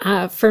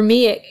for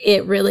me,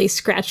 it really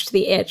scratched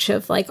the itch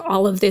of like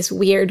all of this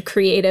weird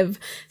creative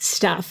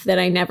stuff that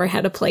I never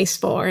had a place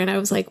for. And I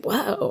was like,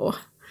 whoa.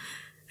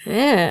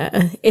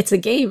 Yeah, it's a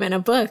game and a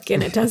book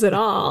and it does it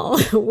all.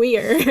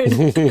 Weird.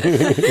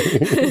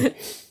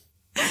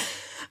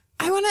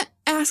 I want to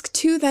ask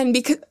too then,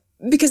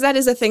 because that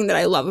is a thing that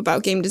I love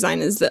about game design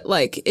is that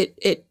like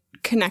it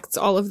connects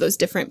all of those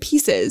different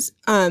pieces.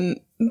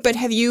 But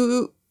have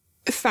you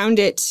found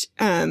it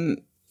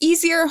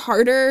easier,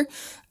 harder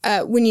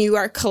when you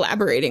are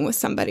collaborating with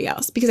somebody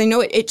else? Because I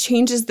know it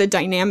changes the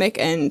dynamic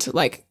and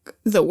like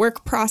the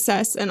work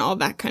process and all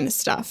that kind of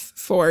stuff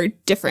for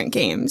different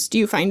games. Do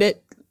you find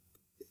it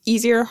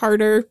easier,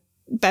 harder,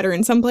 better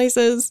in some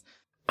places?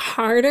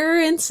 Harder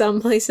in some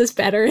places,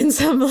 better in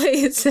some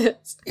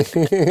places.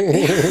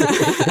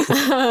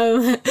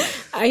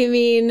 I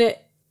mean,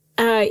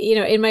 you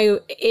know,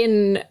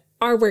 in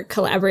our work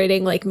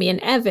collaborating, like me and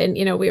Evan,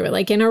 you know, we were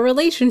like in a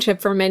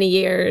relationship for many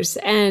years,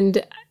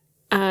 and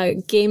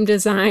game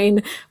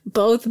design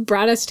both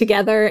brought us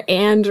together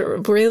and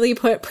really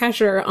put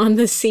pressure on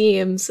the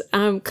seams.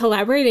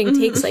 Collaborating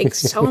takes like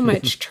so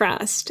much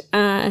trust.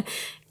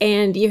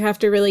 And you have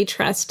to really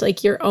trust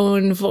like your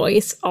own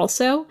voice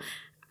also.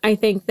 I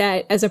think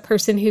that as a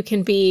person who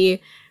can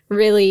be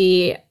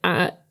really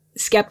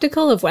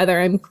skeptical of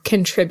whether I'm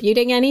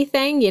contributing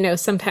anything, you know,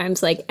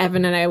 sometimes like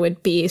Evan and I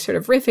would be sort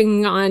of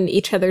riffing on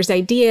each other's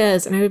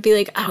ideas, and I would be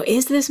like, oh,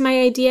 is this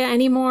my idea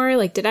anymore?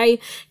 Like, did I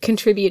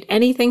contribute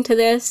anything to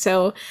this?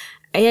 So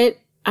it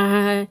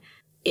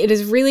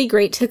is really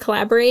great to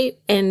collaborate.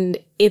 And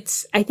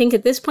I think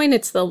at this point,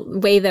 it's the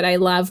way that I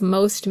love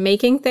most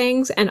making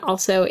things. And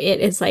also it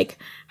is like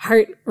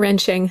heart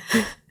wrenching.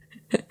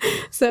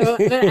 So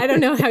I don't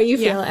know how you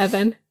feel,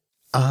 Evan.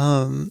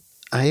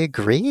 I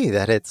agree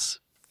that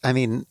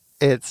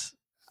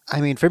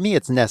for me,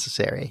 it's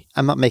necessary.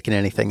 I'm not making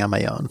anything on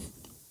my own.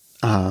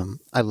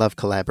 I love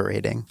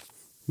collaborating,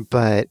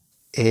 but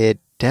it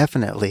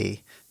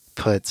definitely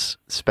puts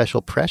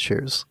special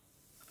pressures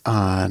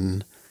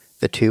on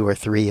the 2 or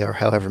 3 or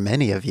however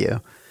many of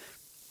you.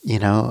 You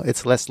know,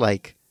 it's less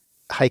like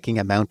hiking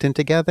a mountain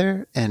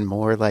together and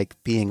more like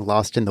being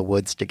lost in the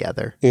woods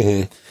together.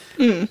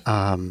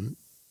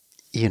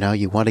 You know,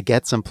 you want to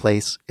get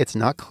someplace. It's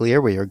not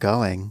clear where you're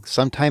going.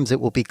 Sometimes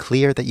it will be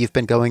clear that you've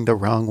been going the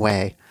wrong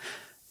way.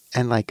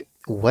 And like,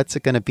 what's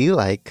it going to be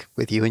like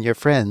with you and your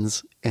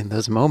friends in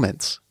those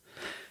moments?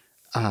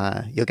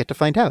 You'll get to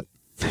find out.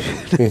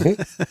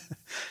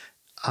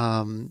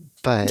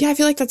 But yeah, I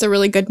feel like that's a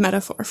really good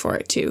metaphor for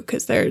it too,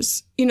 because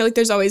there's, you know, like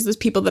there's always those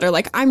people that are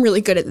like, I'm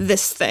really good at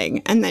this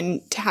thing, and then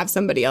to have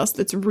somebody else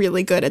that's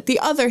really good at the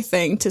other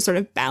thing to sort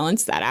of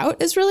balance that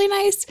out is really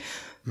nice.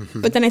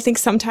 But then I think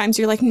sometimes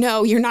you're like,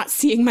 no, you're not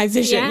seeing my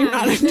vision. Yeah. You're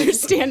not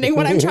understanding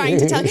what I'm trying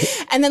to tell you.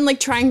 And then like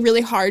trying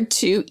really hard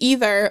to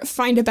either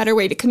find a better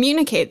way to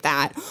communicate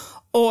that,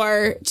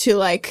 or to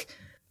like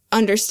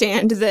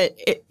understand that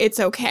it's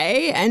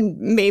okay, and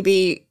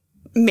maybe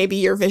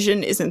your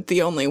vision isn't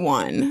the only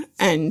one.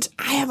 And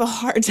I have a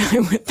hard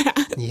time with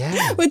that.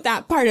 Yeah. With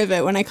that part of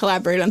it when I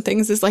collaborate on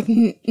things is like,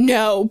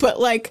 no, but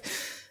like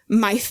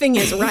my thing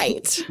is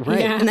right.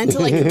 Right. And then to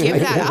like give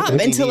that up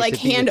really and to need like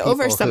to be hand with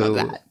over people some of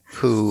that.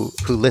 Who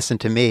listen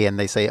to me and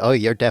they say, oh,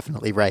 you're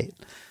definitely right.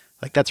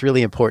 Like, that's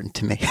really important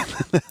to me.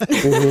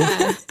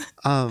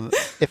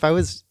 If I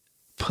was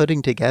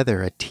putting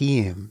together a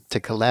team to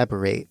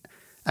collaborate,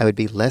 I would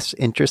be less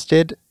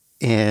interested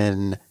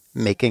in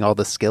making all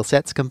the skill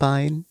sets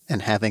combine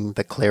and having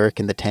the cleric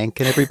and the tank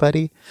and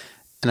everybody.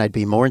 And I'd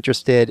be more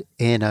interested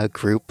in a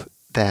group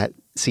that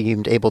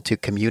seemed able to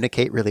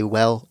communicate really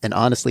well and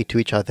honestly to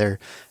each other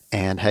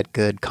and had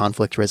good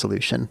conflict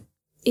resolution.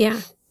 Yeah.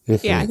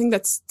 Yeah, I think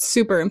that's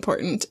super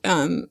important.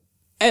 And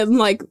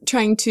like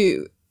trying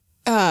to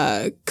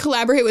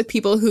collaborate with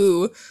people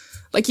who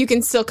like you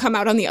can still come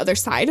out on the other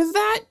side of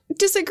that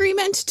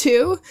disagreement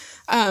too.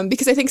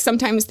 Because I think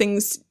sometimes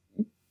things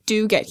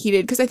do get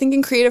heated, because I think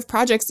in creative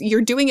projects,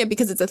 you're doing it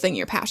because it's a thing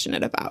you're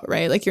passionate about,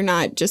 right? Like you're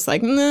not just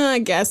like, nah, I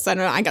guess, I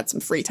don't know, I got some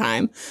free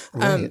time.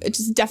 Right. It's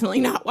just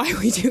definitely not why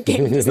we do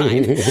game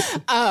design.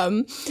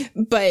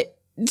 But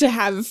to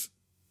have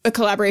a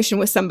collaboration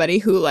with somebody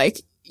who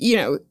like, you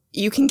know,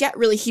 you can get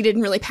really heated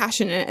and really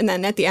passionate, and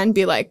then at the end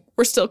be like,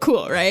 we're still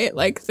cool, right?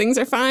 Like things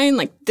are fine.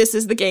 Like this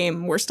is the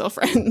game. We're still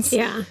friends.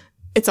 Yeah.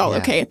 It's all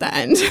okay at the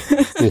end.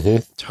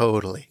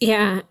 Totally.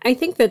 Yeah. I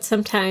think that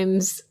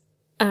sometimes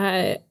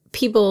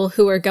people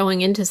who are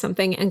going into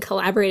something and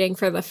collaborating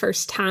for the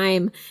first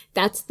time,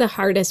 that's the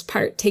hardest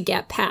part to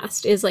get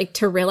past, is like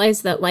to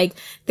realize that like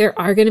there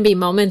are going to be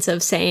moments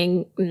of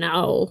saying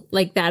no,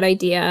 like that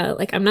idea,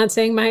 like I'm not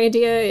saying my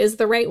idea is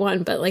the right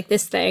one, but like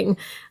this thing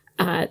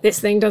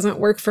doesn't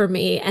work for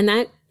me. And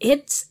that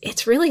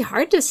it's really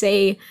hard to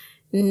say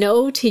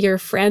no to your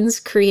friend's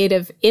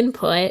creative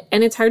input.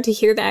 And it's hard to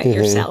hear that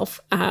yourself.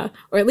 Or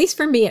at least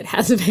for me, it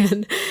has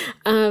been,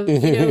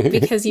 you know,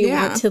 because you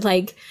want to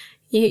like,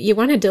 you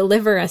want to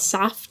deliver a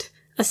soft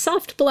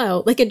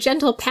blow, like a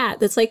gentle pat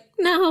that's like,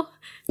 no,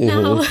 but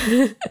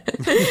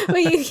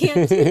you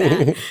can't do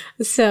that.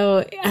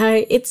 So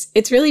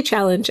it's really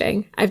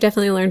challenging. I've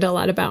definitely learned a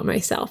lot about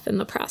myself in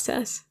the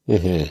process.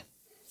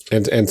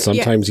 And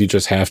sometimes you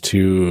just have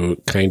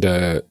to kind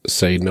of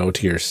say no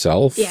to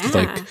yourself. Yeah.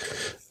 Like,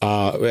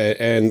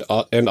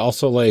 and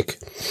also like,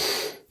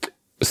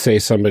 say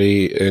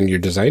somebody in your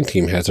design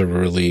team has a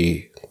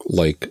really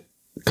like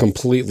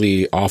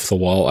completely off the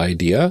wall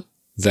idea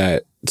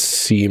that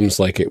seems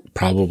like it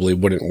probably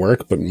wouldn't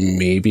work, but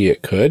maybe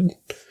it could.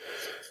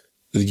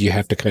 You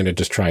have to kind of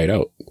just try it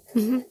out.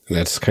 And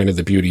that's kind of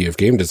the beauty of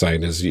game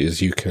design is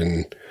you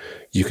can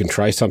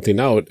try something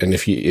out, and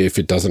if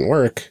it doesn't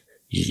work,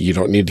 you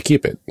don't need to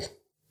keep it.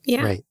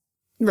 Yeah.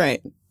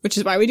 Right. Which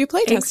is why we do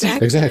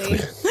playtesting. Exactly.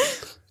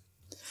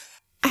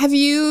 Have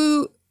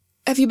you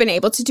been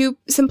able to do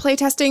some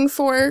playtesting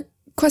for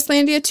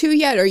Questlandia 2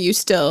 yet? Or are you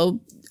still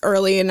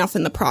early enough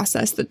in the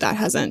process that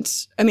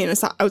hasn't, I mean,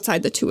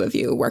 outside the two of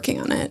you working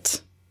on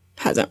it?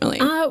 hasn't really?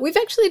 We've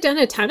actually done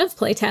a ton of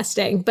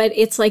playtesting, but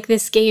it's like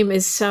this game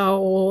is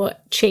so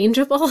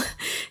changeable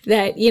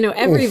that,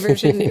 every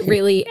version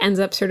really ends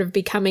up sort of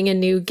becoming a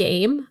new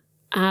game.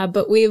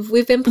 But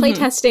we've been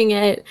playtesting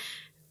it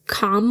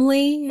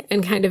calmly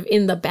and kind of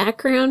in the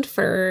background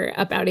for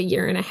about a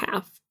year and a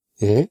half.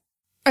 Mm-hmm.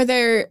 Are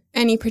there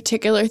any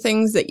particular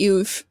things that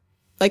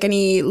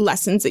any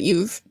lessons that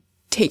you've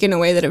taken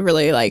away that have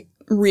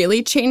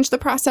really changed the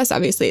process?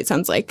 Obviously, it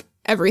sounds like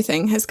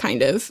everything has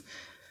kind of,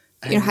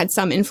 had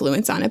some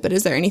influence on it, but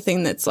is there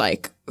anything that's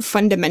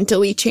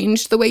fundamentally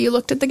changed the way you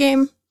looked at the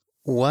game?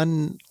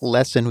 One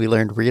lesson we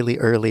learned really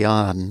early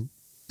on,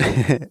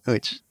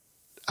 which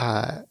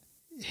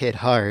hit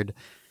hard,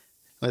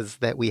 was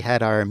that we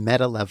had our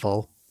meta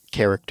level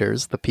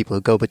characters, the people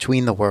who go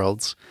between the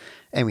worlds,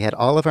 and we had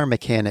all of our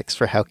mechanics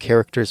for how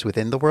characters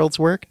within the worlds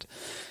worked,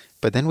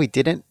 but then we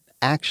didn't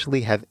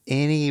actually have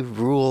any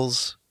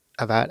rules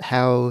about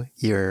how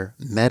your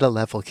meta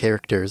level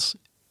characters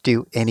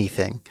do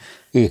anything.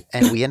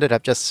 And we ended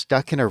up just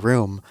stuck in a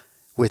room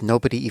with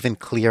nobody even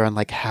clear on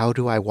how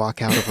do I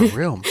walk out of a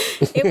room.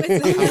 It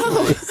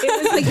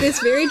was like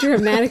this very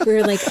dramatic. We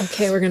were like,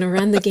 okay, we're going to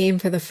run the game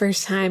for the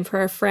first time for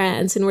our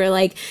friends. And we're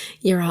like,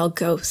 you're all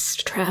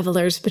ghost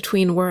travelers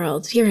between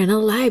worlds. You're in a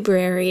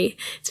library.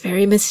 It's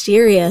very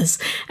mysterious.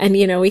 And,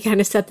 we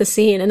kind of set the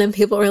scene. And then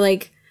people were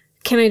like,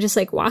 can I just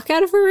walk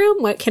out of a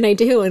room? What can I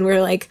do? And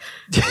we're like,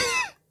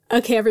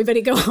 okay,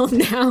 everybody go home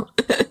now.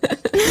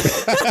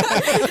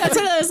 That's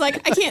what I was like.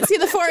 I can't see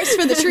the forest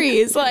for the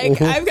trees. I'm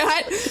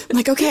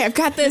like, okay, I've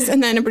got this.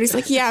 And then everybody's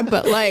like, yeah,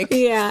 but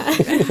yeah.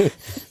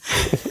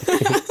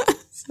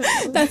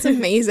 That's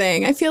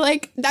amazing. I feel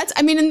like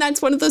and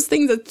that's one of those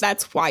things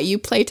that's why you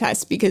play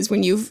test, because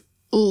when you've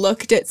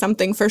looked at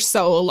something for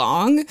so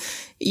long,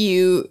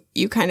 you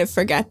kind of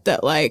forget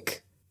that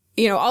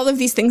all of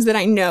these things that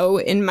I know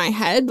in my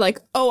head,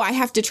 I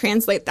have to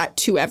translate that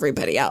to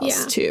everybody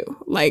else too.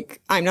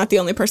 I'm not the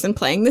only person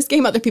playing this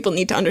game. Other people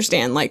need to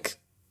understand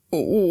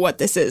what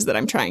this is that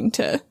I'm trying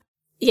to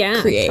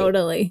create.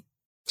 Totally.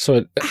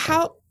 So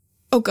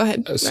go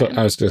ahead.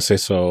 I was going to say,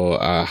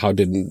 how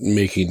did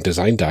making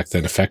design doc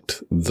then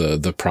affect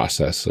the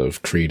process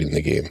of creating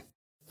the game?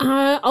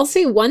 I'll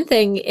say one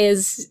thing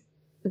is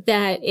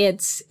that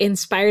it's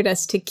inspired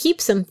us to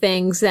keep some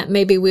things that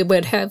maybe we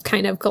would have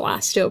kind of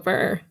glossed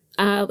over.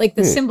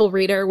 The symbol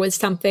reader was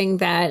something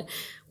that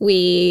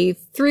we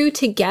threw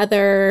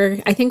together.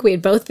 I think we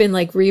had both been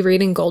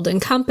rereading Golden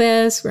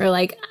Compass. We're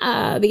like,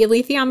 the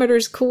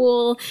alethiometer's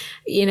cool.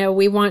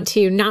 We want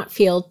to not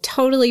feel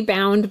totally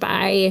bound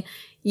by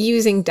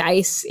using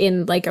dice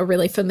in a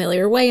really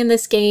familiar way in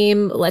this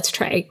game. Let's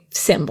try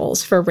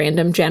symbols for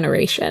random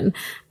generation.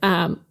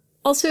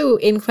 Also,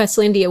 in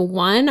Questlandia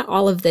 1,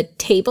 all of the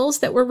tables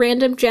that were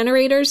random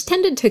generators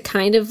tended to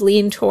kind of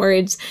lean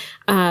towards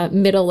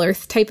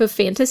Middle-earth type of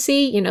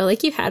fantasy. You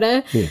had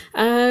a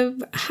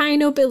high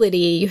nobility,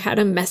 you had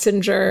a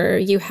messenger,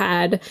 you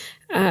had,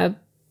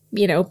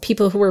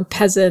 people who were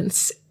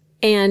peasants.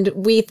 And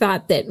we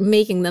thought that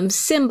making them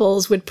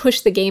symbols would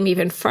push the game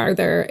even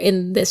farther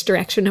in this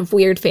direction of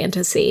weird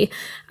fantasy.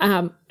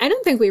 I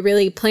don't think we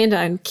really planned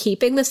on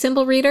keeping the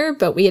symbol reader,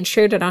 but we had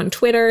shared it on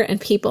Twitter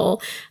and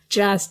people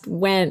just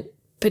went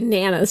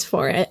bananas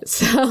for it.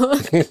 So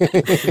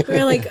we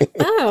were like,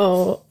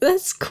 oh,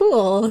 that's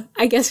cool.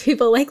 I guess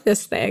people like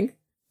this thing.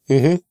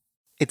 Mm-hmm.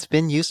 It's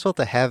been useful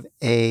to have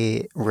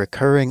a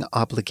recurring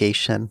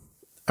obligation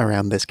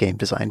around this game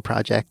design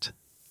project.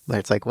 Where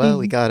it's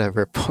we got to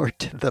report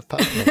to the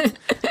public.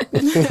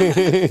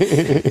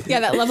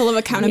 That level of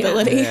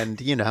accountability. Yeah. And,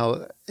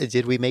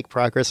 did we make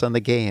progress on the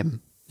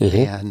game? Mm-hmm.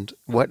 And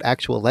what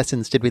actual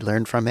lessons did we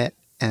learn from it?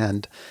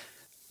 And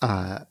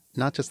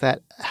not just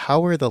that,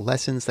 how are the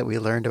lessons that we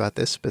learned about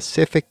this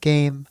specific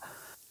game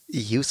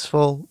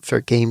useful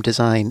for game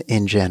design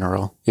in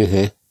general?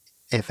 Mm-hmm.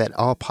 If at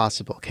all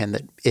possible,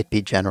 can it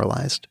be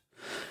generalized?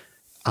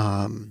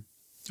 One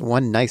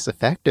nice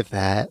effect of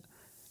that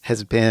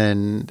has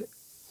been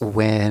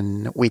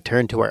when we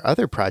turn to our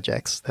other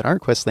projects that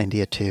aren't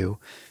Questlandia 2,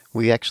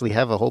 we actually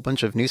have a whole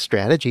bunch of new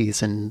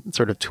strategies and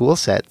sort of tool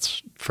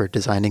sets for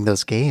designing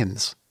those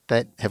games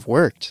that have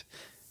worked,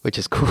 which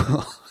is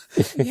cool.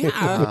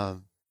 Yeah.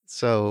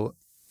 So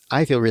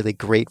I feel really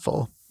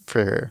grateful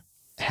for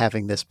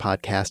having this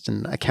podcast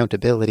and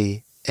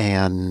accountability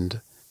and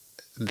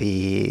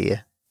the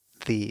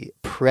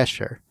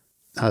pressure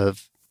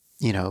of,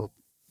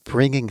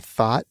 bringing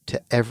thought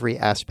to every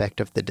aspect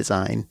of the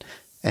design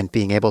and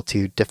being able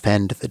to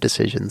defend the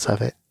decisions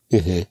of it.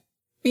 Mm-hmm.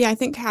 Yeah, I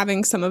think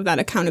having some of that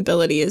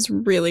accountability is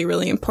really,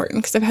 really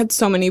important because I've had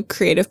so many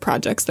creative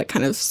projects that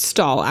kind of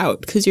stall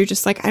out because you're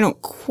just I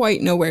don't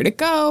quite know where to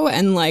go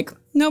and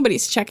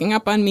nobody's checking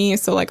up on me.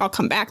 So I'll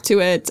come back to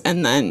it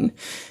and then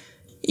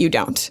you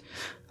don't.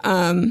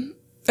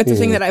 That's the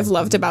thing that I've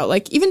loved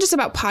about even just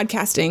about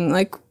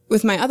podcasting.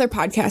 with my other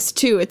podcast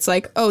too, it's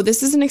like, oh,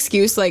 this is an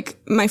excuse. Like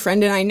my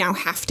friend and I now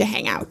have to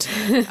hang out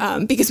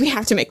because we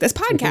have to make this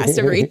podcast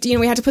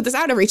we have to put this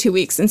out every 2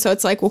 weeks. And so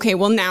it's like, okay,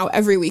 well now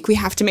every week we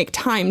have to make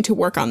time to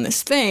work on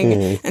this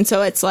thing. And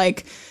so it's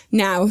like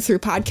now through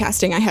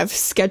podcasting, I have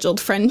scheduled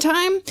friend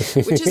time,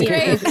 which is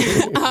great.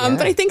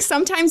 But I think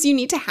sometimes you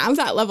need to have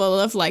that level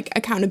of like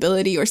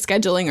accountability or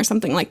scheduling or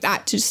something like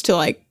that to just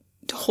to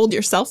hold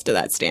yourself to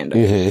that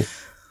standard.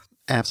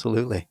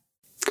 Absolutely.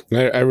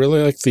 I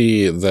really like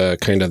the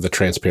kind of the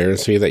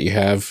transparency that you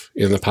have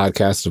in the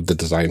podcast of the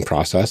design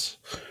process,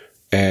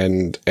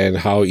 and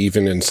how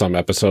even in some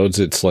episodes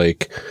it's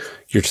like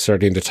you're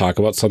starting to talk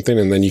about something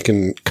and then you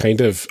can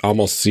kind of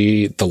almost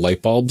see the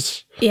light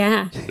bulbs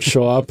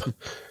show up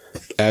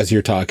as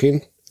you're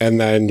talking, and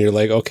then you're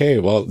like, okay,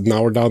 well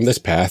now we're down this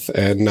path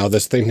and now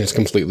this thing has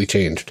completely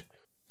changed.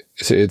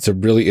 It's a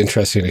really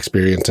interesting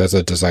experience as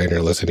a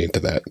designer listening to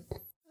that.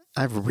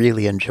 I've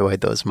really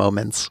enjoyed those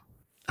moments.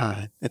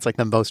 It's like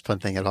the most fun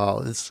thing at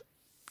all is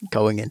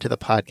going into the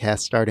podcast,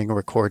 starting a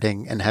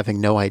recording, and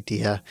having no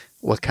idea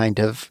what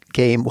kind of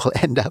game will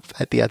end up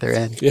at the other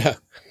end. Yeah.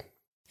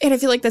 And I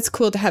feel like that's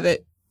cool to have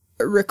it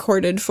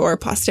recorded for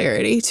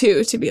posterity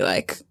too, to be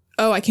like,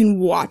 oh, I can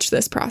watch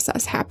this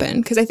process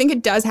happen. Because I think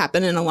it does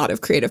happen in a lot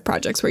of creative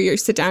projects where you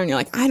sit down and you're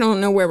like, I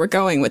don't know where we're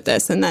going with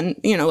this. And then,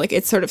 like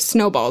it sort of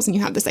snowballs and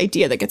you have this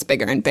idea that gets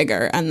bigger and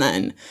bigger. And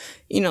then,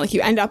 like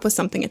you end up with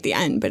something at the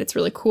end. But it's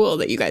really cool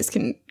that you guys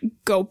can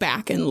go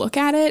back and look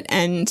at it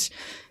and,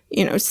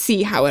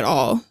 see how it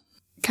all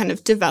kind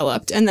of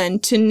developed. And then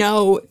to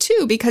know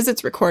too, because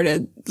it's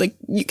recorded, like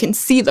you can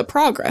see the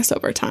progress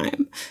over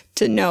time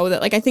to know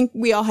that, like, I think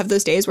we all have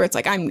those days where it's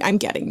like, I'm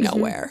getting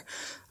nowhere.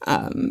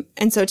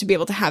 And so to be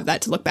able to have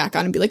that to look back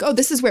on and be like, oh,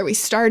 this is where we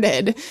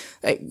started.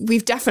 Like,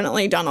 we've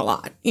definitely done a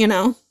lot,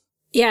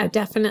 Yeah,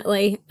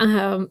 definitely.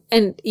 And,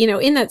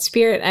 in that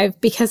spirit,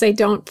 because I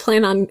don't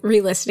plan on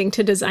re-listening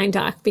to Design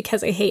Doc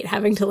because I hate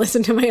having to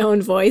listen to my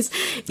own voice.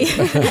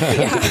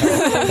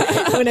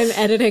 When I'm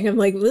editing, I'm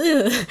like,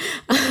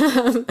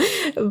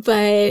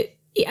 but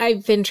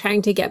I've been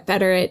trying to get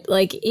better at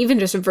like even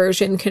just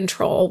version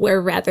control,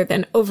 where rather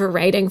than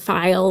overwriting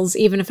files,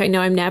 even if I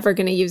know I'm never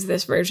going to use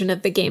this version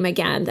of the game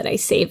again, that I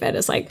save it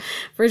as like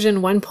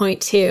version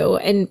 1.2,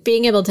 and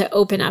being able to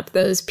open up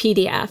those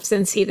PDFs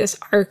and see this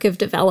arc of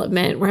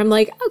development where I'm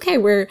like, okay,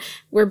 we're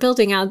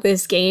building out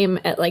this game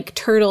at like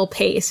turtle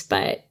pace,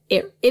 but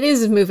it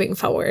is moving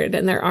forward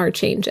and there are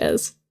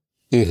changes.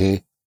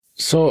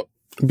 So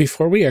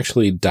before we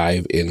actually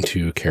dive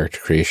into character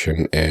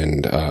creation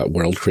and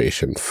world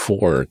creation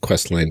for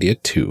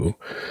Questlandia 2,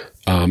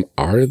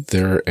 are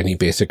there any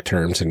basic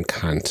terms and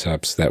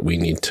concepts that we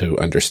need to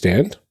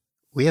understand?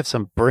 We have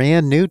some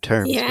brand new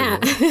terms. Yeah.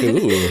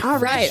 All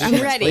right, I'm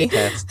ready.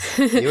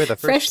 You were the first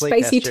fresh,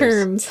 spicy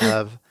terms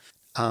of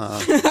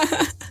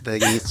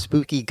the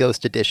spooky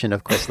ghost edition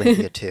of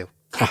Questlandia 2.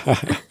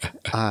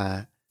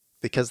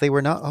 Because they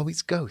were not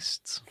always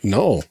ghosts.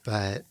 No.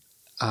 But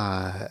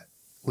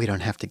we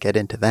don't have to get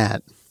into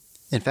that.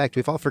 In fact,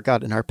 we've all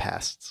forgotten our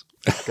pasts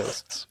as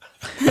ghosts.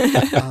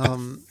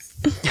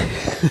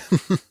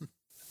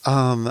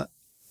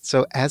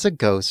 So as a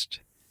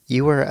ghost,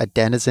 you were a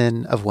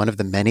denizen of one of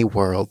the many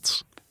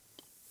worlds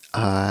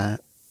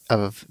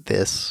of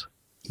this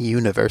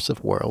universe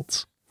of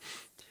worlds.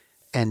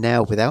 And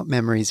now, without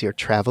memories, you're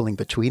traveling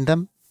between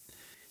them.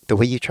 The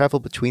way you travel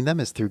between them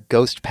is through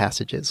ghost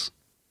passages.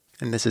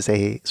 And this is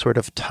a sort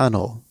of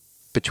tunnel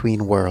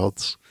between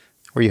worlds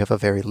where you have a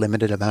very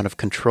limited amount of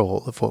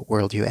control of what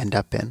world you end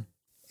up in.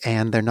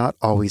 And they're not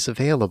always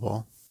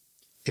available.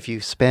 If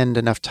you spend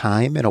enough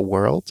time in a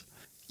world,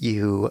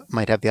 you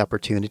might have the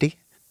opportunity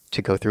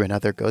to go through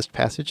another ghost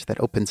passage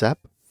that opens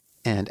up.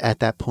 And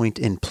at that point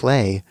in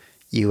play,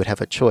 you would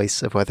have a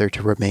choice of whether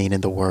to remain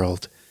in the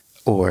world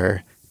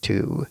or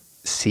to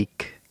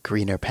seek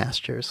greener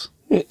pastures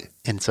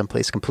in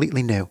someplace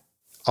completely new.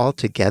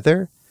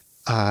 Altogether,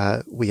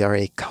 we are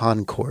a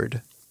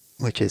concord,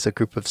 which is a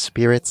group of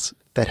spirits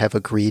that have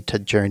agreed to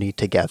journey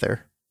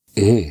together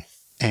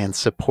and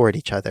support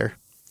each other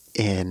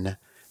in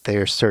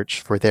their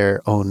search for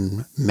their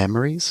own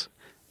memories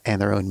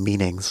and their own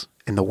meanings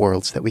in the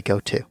worlds that we go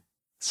to.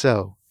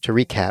 So, to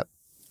recap,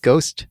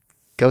 ghost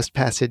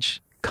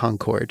passage,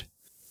 concord.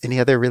 Any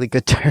other really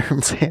good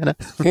terms, Hannah?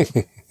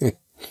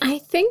 I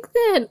think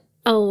that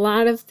a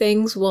lot of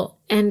things will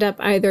end up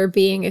either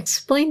being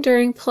explained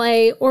during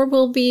play or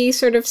will be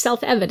sort of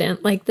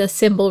self-evident, like the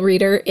symbol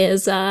reader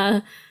is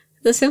the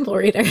symbol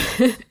reader.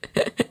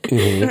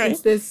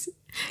 It's this.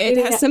 It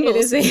has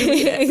symbols.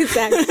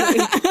 Exactly.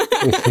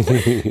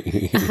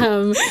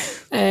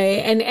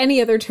 And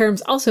any other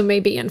terms also may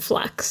be in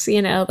flux.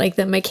 Like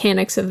the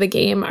mechanics of the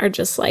game are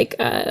just like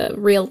a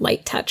real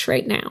light touch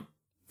right now.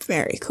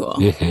 Very cool.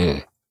 Mm-hmm.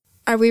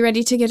 Are we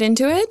ready to get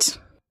into it?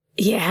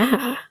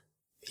 Yeah.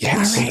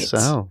 Yes. All right.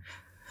 So,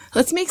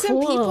 let's make some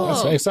people.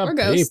 Let's make some or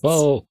ghosts.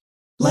 people.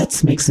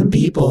 Let's make some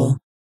people.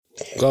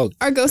 Well,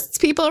 Are ghosts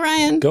people,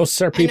 Ryan?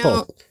 ghosts are people. I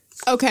know.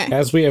 Okay.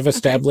 As we have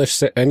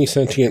established, any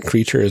sentient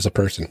creature is a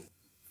person.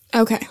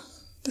 Okay.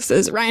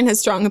 Ryan has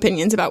strong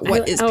opinions about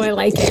what is people. I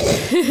like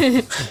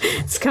it.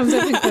 This comes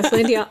up in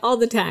Questlandia all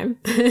the time.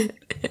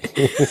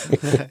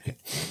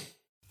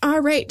 All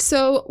right,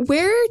 so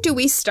where do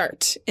we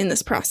start in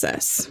this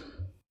process?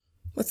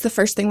 What's the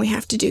first thing we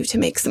have to do to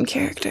make some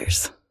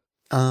characters?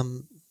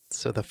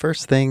 So the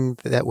first thing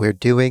that we're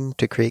doing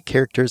to create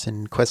characters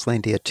in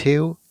Questlandia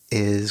 2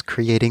 is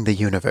creating the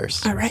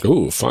universe. All right.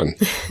 Ooh, fun.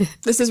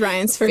 This is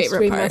Ryan's First, favorite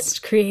we part.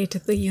 must create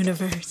the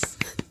universe.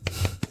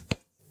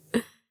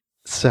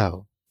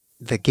 So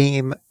the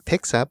game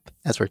picks up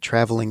as we're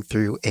traveling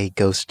through a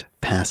ghost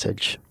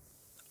passage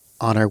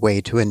on our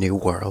way to a new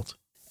world.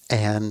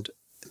 And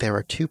there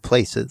are 2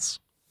 places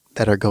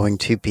that are going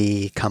to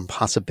become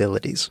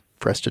possibilities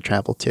for us to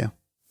travel to.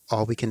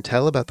 All we can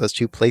tell about those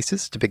 2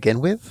 places to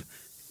begin with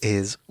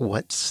is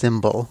what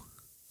symbol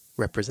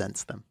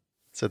represents them.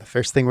 So the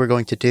first thing we're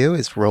going to do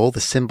is roll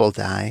the symbol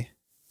die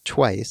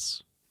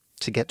twice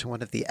to get to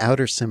one of the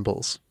outer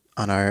symbols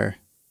on our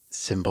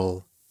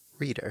symbol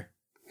reader.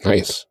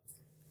 Nice.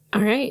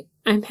 All right.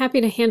 I'm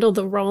happy to handle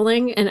the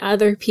rolling, and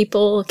other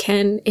people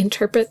can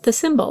interpret the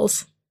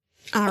symbols.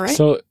 All right.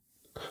 So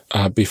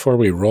before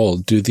we roll,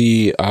 do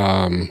the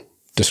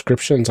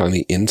descriptions on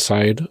the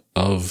inside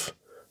of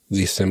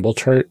the symbol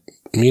chart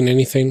mean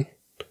anything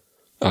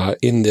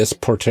in this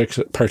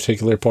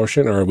particular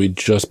portion, or are we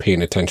just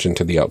paying attention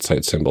to the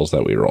outside symbols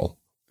that we roll?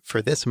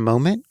 For this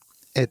moment,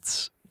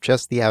 it's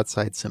just the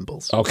outside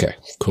symbols. Okay,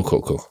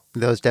 cool.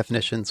 Those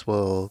definitions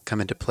will come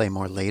into play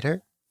more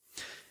later.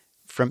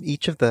 From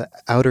each of the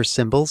outer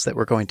symbols that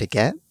we're going to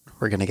get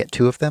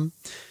 2 of them,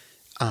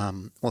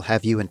 we'll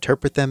have you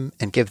interpret them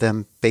and give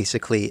them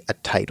basically a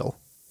title.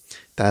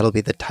 That'll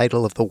be the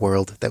title of the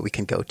world that we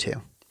can go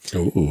to.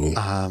 Ooh.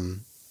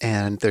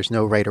 And there's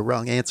no right or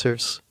wrong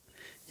answers.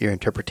 Your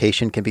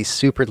interpretation can be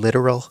super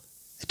literal.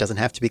 It doesn't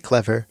have to be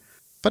clever,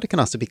 but it can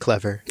also be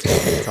clever.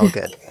 It's all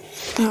good.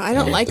 Oh, I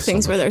don't like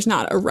things where there's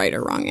not a right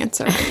or wrong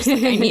answer. I'm just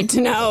like, I need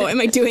to know,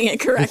 am I doing it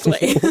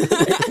correctly?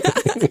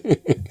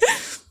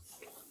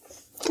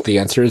 The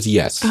answer is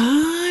yes.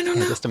 I don't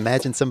know. Just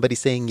imagine somebody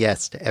saying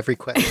yes to every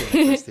question that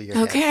goes through your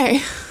head.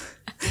 Okay.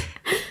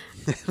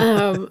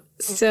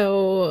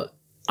 So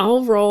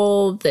I'll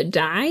roll the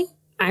die.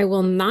 I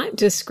will not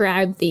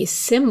describe the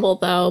symbol,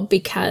 though,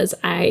 because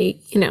I,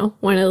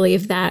 want to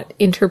leave that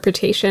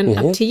interpretation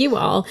up to you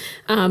all.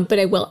 But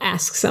I will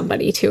ask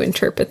somebody to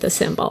interpret the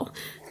symbol.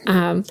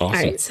 Awesome. All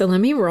right, so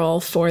let me roll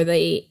for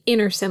the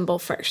inner symbol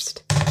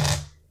first.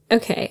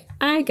 Okay,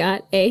 I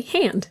got a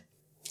hand.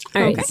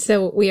 All right,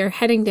 so we are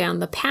heading down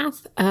the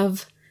path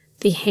of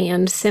the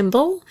hand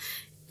symbol.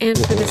 And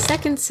for the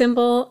second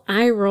symbol,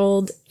 I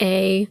rolled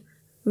a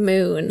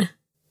moon.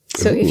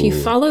 So if you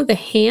follow the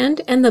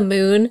hand and the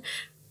moon,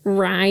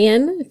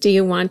 Ryan, do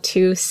you want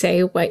to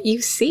say what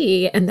you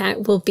see? And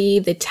that will be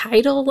the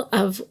title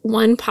of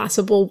one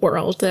possible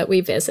world that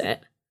we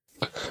visit.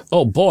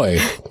 Oh, boy.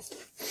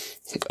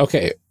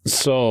 Okay,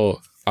 so,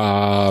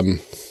 all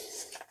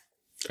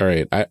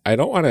right, I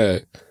don't want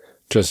to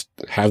just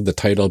have the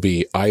title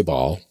be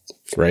eyeball,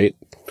 right?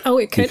 Oh,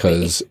 it could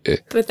because be.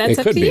 But that's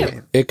up to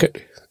you.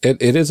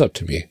 It is up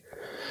to me.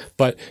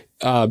 But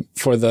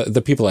for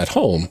the people at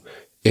home,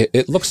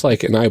 it looks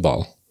like an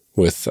eyeball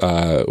with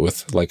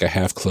like a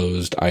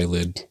half-closed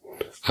eyelid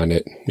on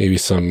it, maybe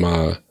some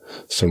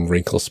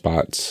wrinkle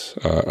spots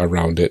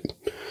around it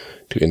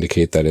to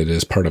indicate that it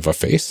is part of a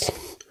face,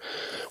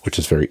 which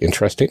is very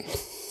interesting.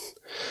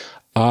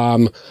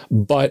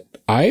 But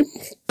I'm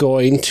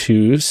going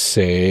to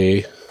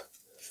say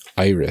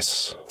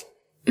iris.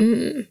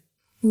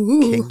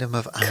 Kingdom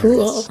of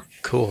Iris.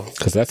 Cool.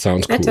 Because that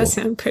sounds cool. That does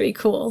sound pretty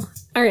cool.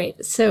 All right,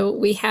 so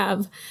we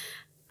have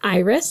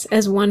iris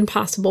as one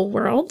possible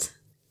world.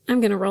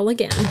 I'm going to roll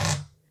again.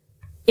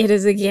 It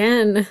is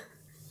again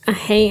a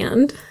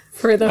hand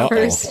for the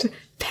first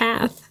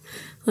path.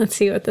 Let's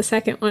see what the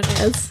second one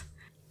is.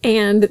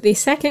 And the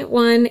second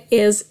one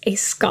is a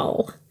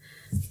skull.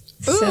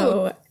 Ooh.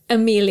 So,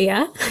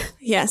 Amelia.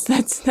 Yes,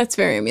 that's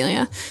very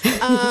Amelia.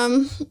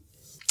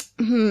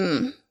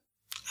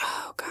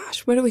 Oh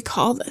gosh, what do we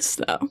call this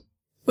though?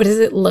 What does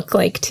it look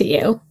like to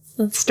you?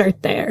 Let's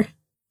start there.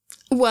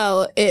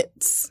 Well,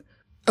 it's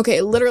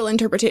literal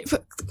interpretation,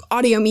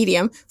 audio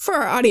medium for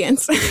our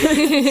audience.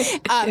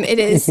 It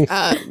is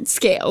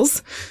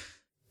scales.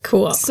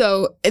 Cool.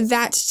 So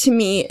that to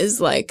me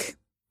is like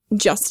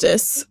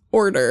justice,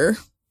 order,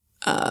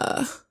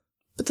 but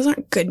those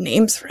aren't good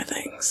names for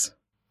things.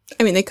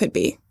 I mean, they could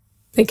be.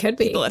 They could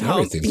be. People at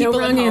home. No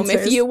wrong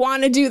answers. If you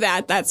want to do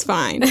that, that's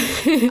fine.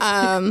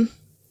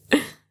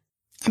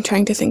 I'm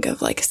trying to think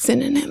of like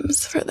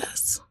synonyms for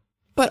this.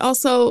 But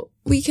also,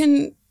 we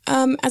can,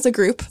 as a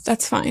group,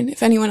 that's fine.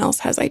 If anyone else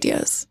has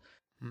ideas.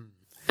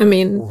 I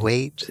mean...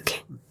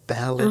 Weight,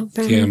 balance.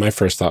 Yeah, my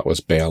first thought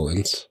was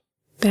balance.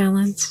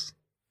 Balance.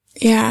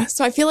 Yeah,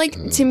 so I feel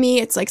like, to me,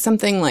 it's like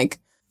something like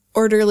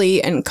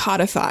orderly and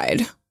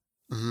codified.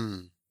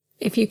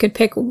 If you could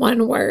pick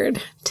one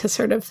word to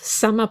sort of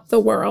sum up the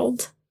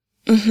world.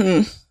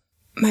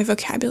 My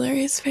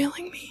vocabulary is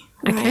failing me.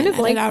 I kind of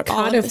like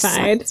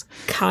codified.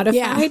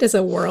 Codified as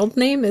a world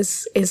name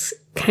is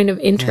kind of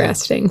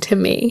interesting to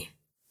me.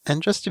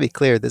 And just to be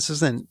clear, this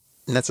isn't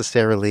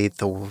necessarily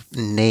the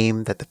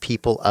name that the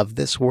people of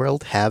this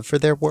world have for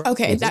their world.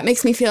 Okay, that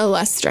makes me feel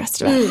less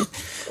stressed about it.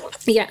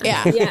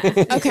 Yeah.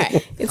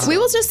 Okay. We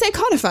will just say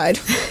codified.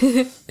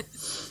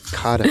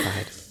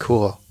 Codified.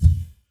 Cool.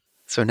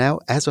 So now,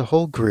 as a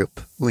whole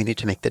group, we need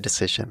to make the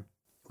decision.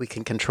 We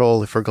can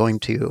control if we're going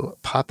to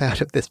pop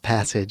out of this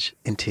passage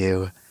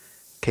into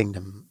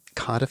Kingdom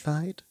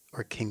Codified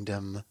or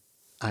Kingdom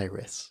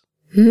Iris.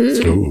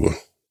 Ooh.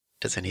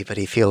 Does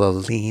anybody feel a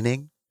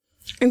leaning?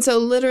 And so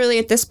literally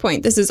at this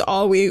point, this is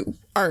all we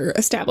are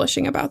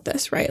establishing about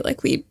this, right?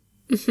 Like we...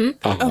 Okay.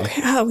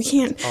 Oh, we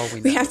can't.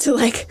 We have to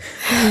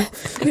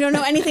we don't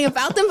know anything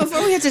about them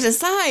before we have to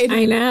decide.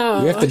 I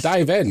know. We have to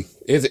dive in.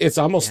 It's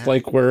almost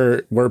like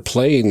we're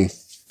playing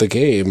the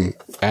game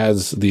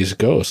as these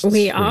ghosts.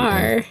 We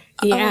are.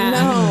 Yeah.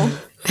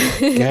 Oh,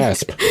 no.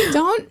 Gasp.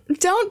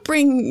 Don't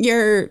bring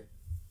your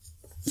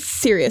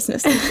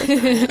seriousness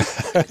into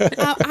this.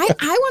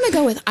 I want to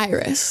go with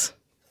Iris.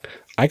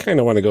 I kind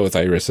of want to go with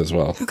Iris as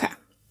well. Okay.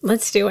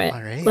 Let's do it.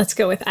 All right. Let's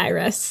go with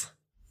Iris.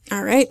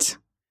 All right.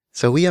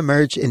 So we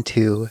emerge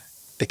into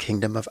the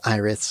Kingdom of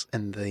Iris,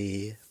 and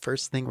the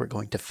first thing we're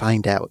going to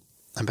find out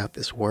about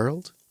this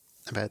world,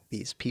 about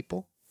these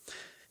people,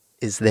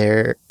 is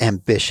their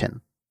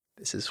ambition.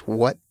 This is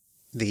what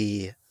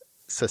the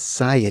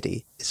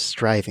society is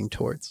striving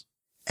towards.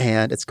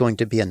 And it's going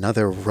to be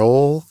another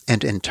roll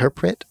and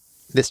interpret,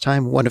 this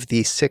time one of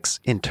the 6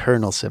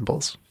 internal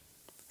symbols.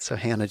 So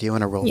Hannah, do you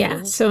want to roll?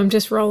 Yeah, so I'm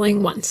just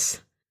rolling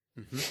once.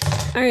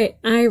 All right,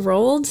 I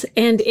rolled,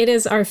 and it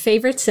is our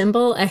favorite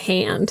symbol, a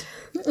hand.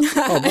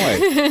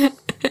 Oh,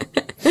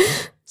 boy.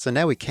 So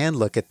now we can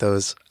look at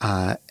those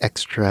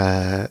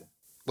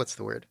what's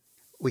the word?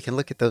 We can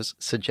look at those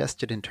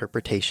suggested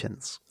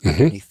interpretations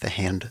underneath the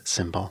hand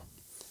symbol,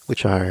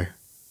 which are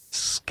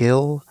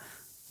skill,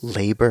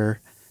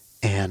 labor,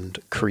 and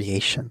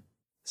creation.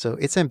 So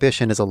its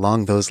ambition is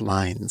along those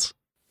lines.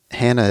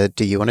 Hannah,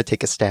 do you want to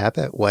take a stab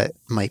at what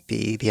might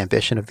be the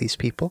ambition of these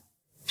people?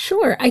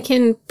 Sure, I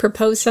can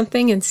propose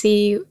something and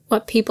see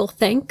what people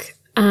think.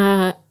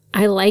 I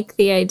like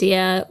the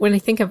idea. When I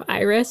think of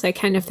Iris, I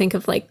kind of think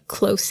of like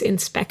close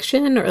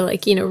inspection or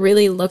like,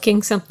 really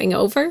looking something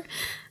over.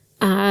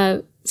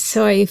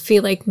 So I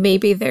feel like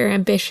maybe their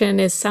ambition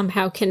is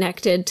somehow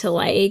connected to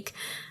like,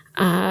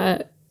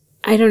 I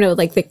don't know,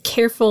 like the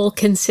careful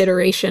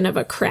consideration of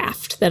a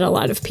craft that a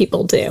lot of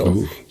people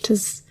do.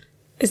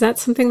 Is that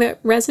something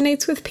that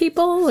resonates with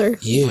people, or?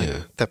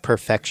 Yeah. The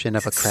perfection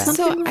of a craft.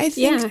 So I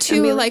think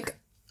too,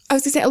 I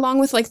was gonna say, along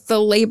with like the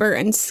labor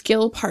and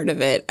skill part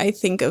of it, I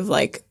think of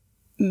like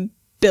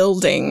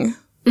building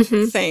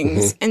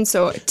things. And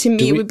so to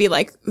me, it would be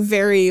like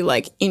very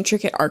like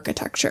intricate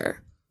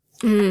architecture.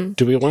 Do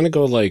we want to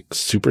go like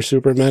super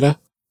meta?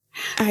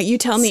 You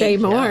tell me. Say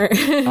more.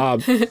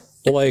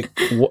 Like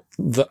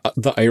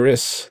the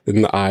iris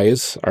and the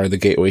eyes are the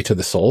gateway to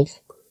the soul.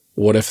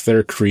 What if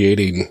they're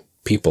creating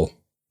people?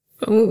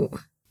 Ooh.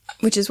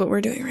 Which is what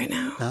we're doing right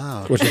now.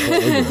 Oh. Which is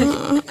what we're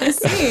doing. I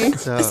see.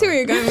 So I see where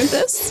you're going with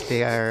this.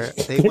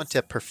 they want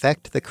to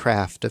perfect the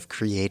craft of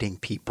creating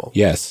people.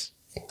 Yes.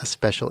 A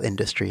special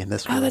industry in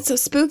this world. Oh, that's so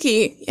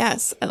spooky.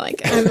 Yes, I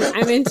like it.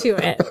 I'm into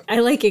it.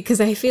 I like it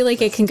because I feel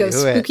like it can go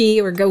spooky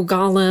or go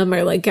Gollum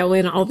or like go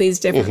in all these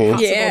different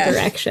possible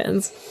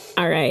directions.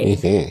 All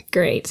right.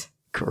 Great.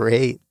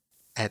 Great.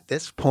 At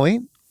this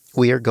point,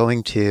 we are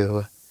going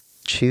to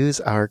choose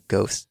our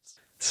ghosts.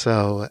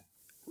 So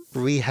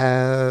we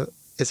have,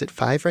 is it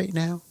 5 right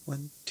now?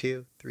 1,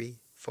 2, 3,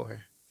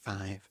 4,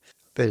 5.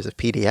 There's a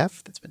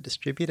PDF that's been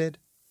distributed.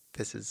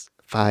 This is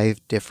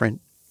 5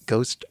 different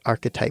ghost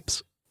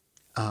archetypes.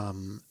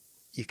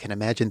 You can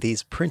imagine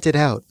these printed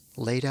out,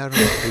 laid out on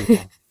the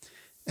table.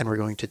 And we're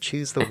going to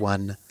choose the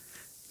one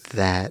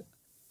that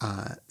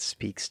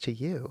speaks to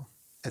you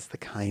as the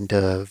kind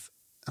of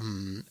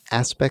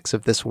aspects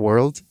of this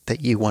world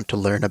that you want to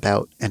learn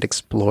about and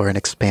explore and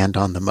expand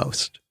on the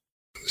most.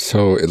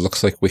 So it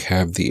looks like we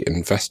have the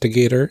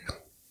investigator,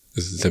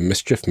 the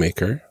mischief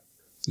maker,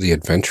 the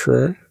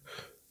adventurer,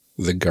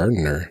 the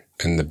gardener,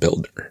 and the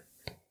builder.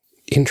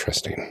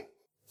 Interesting.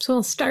 So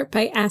I'll start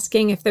by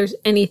asking if there's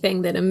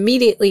anything that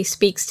immediately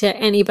speaks to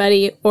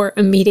anybody or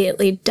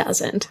immediately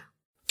doesn't.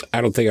 I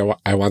don't think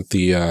I want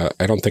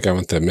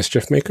the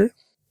mischief maker.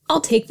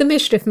 I'll take the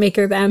mischief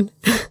maker then.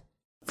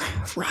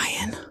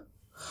 Ryan.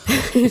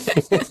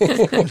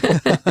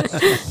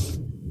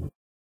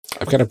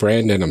 I've got a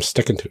brand and I'm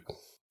sticking to it.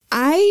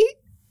 I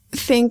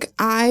think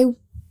I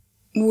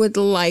would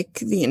like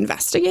the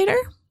investigator.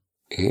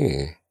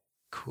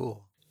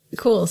 Cool.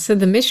 Cool. So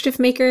the mischief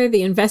maker,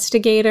 the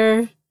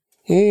investigator.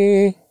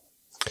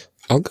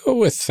 I'll go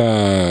with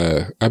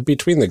I'm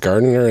between the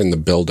gardener and the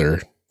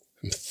builder.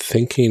 I'm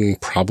thinking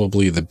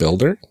probably the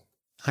builder.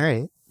 All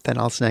right. Then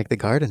I'll snag the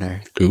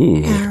gardener.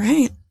 Ooh. All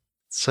right.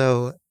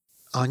 So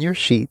on your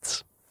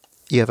sheets,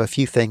 you have a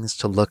few things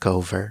to look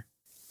over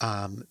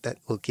that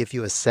will give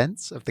you a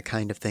sense of the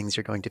kind of things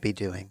you're going to be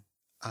doing.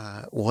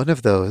 One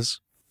of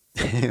those,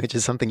 which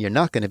is something you're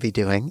not going to be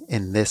doing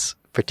in this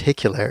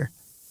particular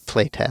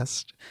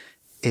playtest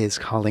is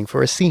calling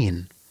for a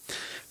scene.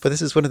 But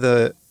this is one of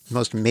the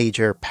most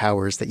major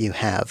powers that you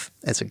have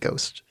as a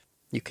ghost.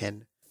 You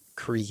can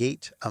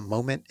create a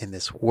moment in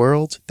this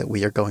world that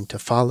we are going to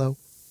follow.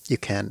 You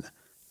can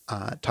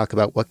talk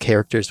about what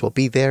characters will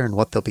be there and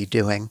what they'll be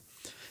doing.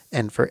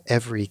 And for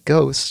every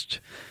ghost,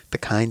 the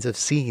kinds of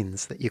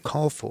scenes that you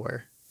call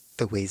for,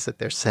 the ways that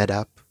they're set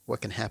up,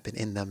 what can happen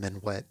in them,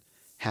 and what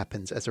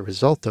happens as a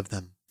result of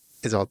them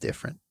is all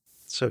different.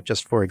 So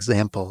just for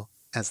example,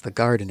 as the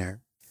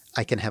gardener,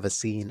 I can have a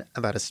scene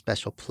about a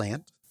special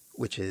plant,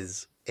 which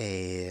is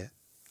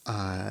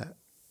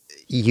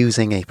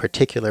using a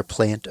particular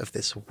plant of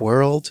this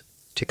world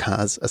to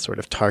cause a sort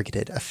of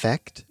targeted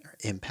effect or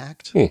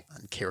impact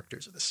on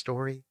characters of the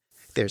story.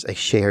 There's a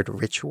shared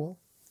ritual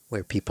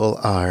where people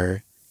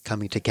are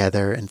coming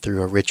together and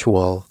through a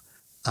ritual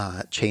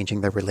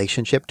changing their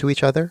relationship to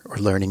each other or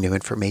learning new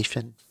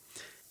information.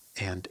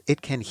 And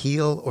it can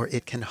heal or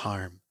it can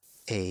harm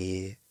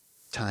a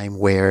time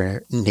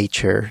where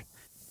nature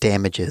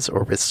damages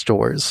or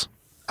restores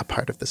a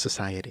part of the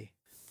society.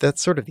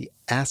 That's sort of the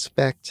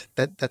aspect,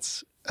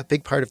 that's a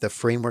big part of the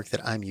framework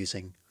that I'm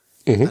using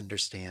to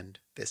understand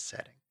this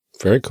setting.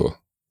 Very cool.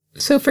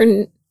 So for...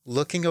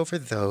 Looking over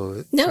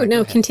those...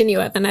 No, continue,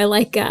 Evan. I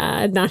like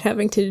not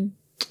having to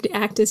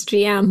act as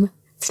GM.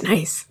 It's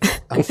nice.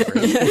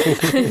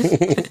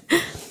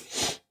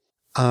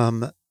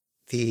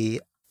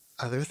 The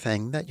other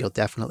thing that you'll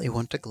definitely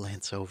want to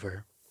glance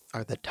over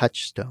are the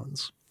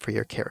touchstones for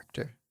your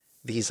character.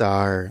 These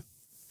are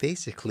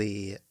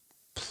basically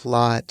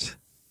plot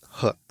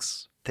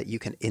hooks that you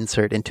can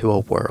insert into a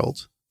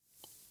world.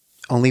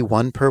 Only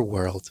one per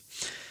world.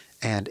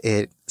 And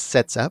it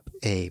sets up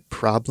a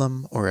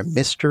problem or a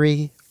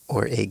mystery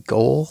or a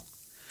goal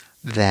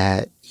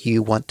that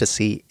you want to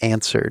see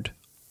answered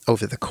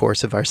over the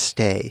course of our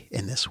stay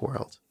in this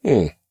world.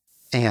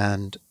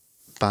 And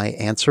by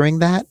answering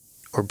that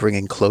or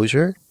bringing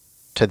closure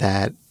to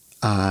that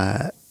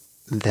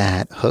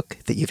hook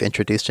that you've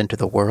introduced into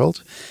the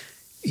world,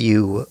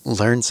 you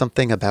learn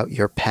something about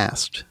your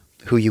past,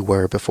 who you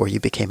were before you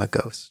became a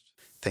ghost.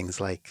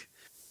 Things like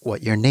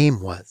what your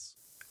name was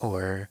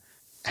or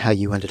how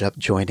you ended up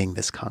joining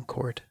this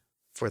Concord.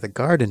 For the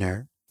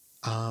gardener,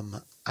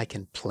 I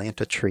can plant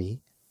a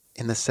tree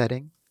in the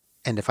setting,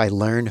 and if I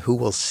learn who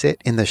will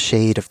sit in the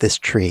shade of this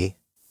tree,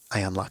 I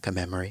unlock a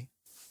memory.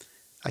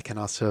 I can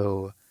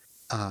also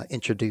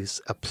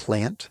introduce a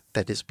plant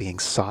that is being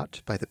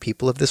sought by the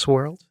people of this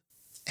world,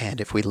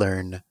 and if we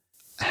learn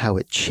how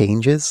it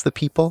changes the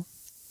people,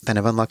 then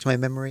I've unlocked my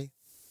memory.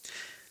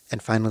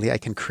 And finally, I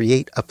can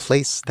create a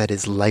place that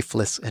is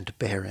lifeless and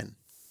barren.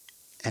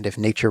 And if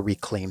nature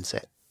reclaims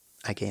it,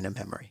 I gain a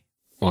memory.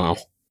 Wow.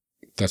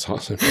 That's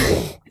awesome.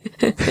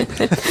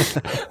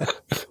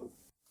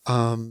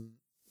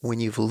 When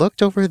you've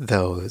looked over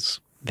those,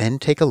 then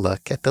take a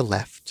look at the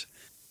left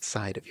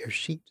side of your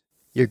sheet.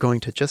 You're going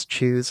to just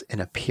choose an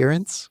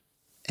appearance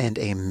and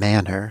a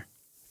manner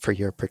for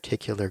your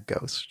particular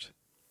ghost.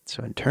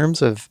 So in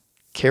terms of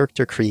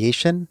character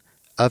creation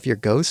of your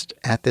ghost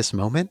at this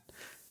moment,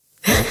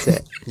 that's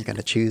it. You're going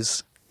to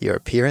choose your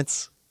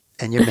appearance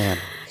and your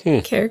manner.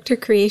 Character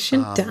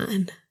creation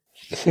done.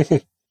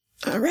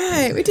 All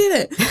right, we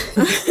did it.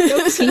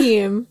 Go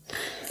team.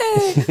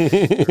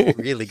 We're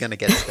really going to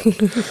get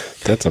stuff.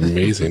 That's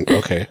amazing.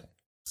 Okay.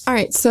 All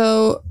right,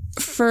 so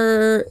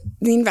for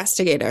the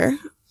investigator,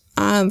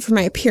 for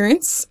my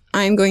appearance,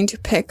 I'm going to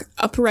pick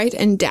upright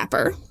and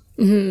dapper.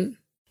 Mm-hmm.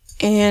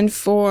 And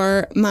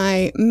for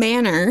my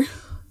manner,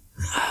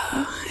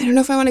 I don't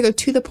know if I want to go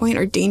to the point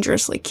or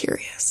dangerously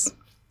curious.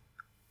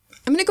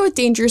 I'm going to go with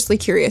dangerously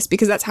curious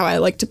because that's how I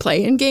like to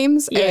play in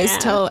games. Yeah. I always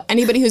tell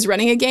anybody who's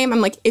running a game, I'm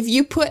like, if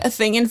you put a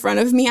thing in front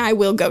of me, I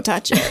will go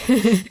touch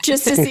it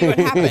just to see what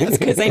happens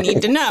because I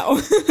need to know.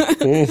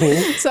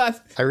 So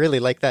I really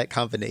like that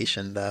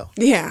combination, though.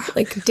 Yeah.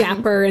 Like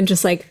dapper and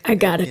just like, I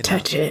got to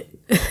touch it.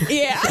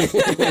 Yeah.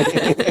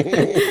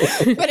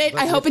 But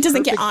I hope it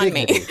doesn't get on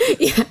me.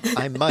 Yeah.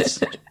 I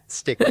must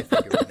stick with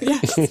you.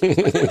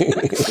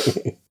 Yes.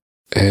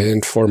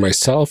 And for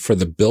myself, for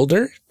the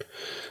builder,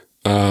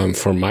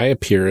 for my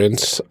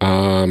appearance,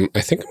 I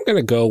think I'm going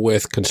to go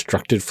with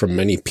constructed from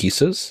many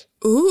pieces.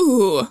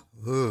 Ooh.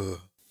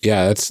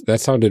 Yeah,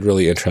 that sounded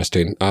really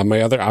interesting.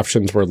 My other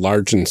options were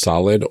large and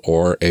solid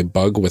or a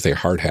bug with a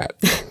hard hat.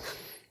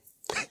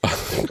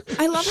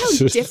 I love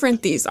how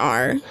different these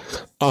are.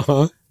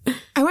 Uh-huh.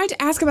 I wanted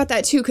to ask about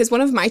that too, because one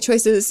of my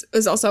choices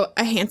was also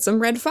a handsome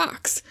red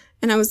fox.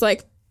 And I was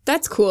like,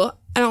 that's cool.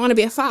 I don't want to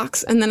be a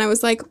fox. And then I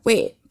was like,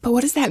 wait, but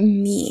what does that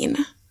mean?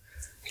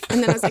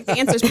 And then I was like, the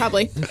answer is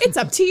probably, it's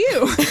up to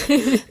you.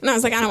 And I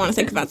was like, I don't want to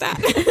think about that.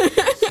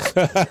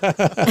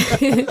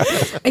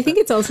 I think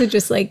it's also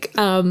just like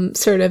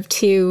sort of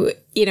to,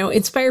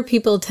 inspire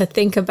people to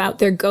think about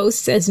their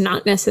ghosts as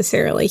not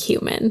necessarily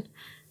human.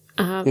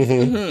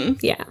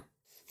 Yeah.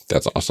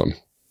 That's awesome.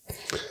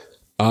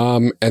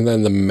 And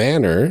then the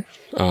manner,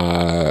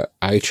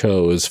 I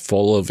chose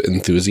full of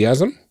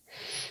enthusiasm.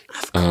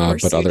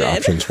 But other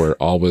options were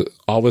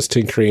always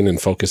tinkering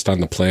and focused on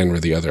the plan were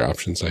the other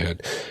options I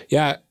had.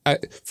 Yeah,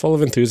 Full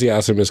of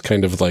Enthusiasm is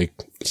kind of like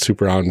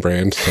super on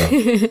brand. So.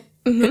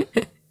 Mm-hmm.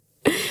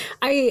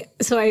 I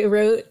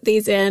wrote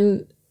these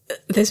in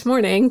this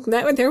morning.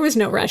 There was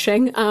no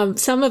rushing.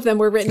 Some of them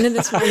were written in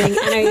this morning, and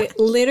I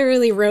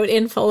literally wrote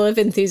in Full of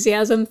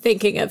Enthusiasm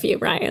thinking of you,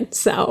 Ryan.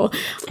 So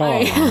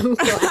I am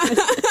glad.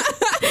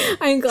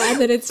 I'm glad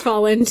that it's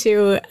fallen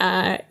to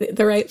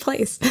the right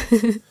place.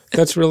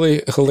 That's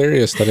really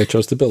hilarious that I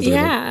chose to build it.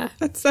 Yeah.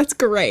 That's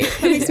great.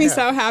 That makes me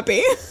so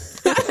happy.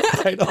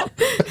 I know.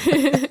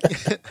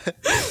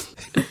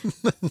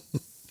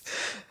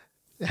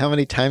 How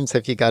many times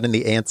have you gotten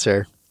the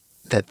answer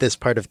that this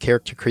part of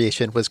character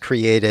creation was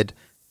created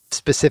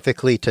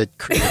specifically to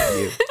create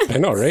you? I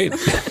know, right?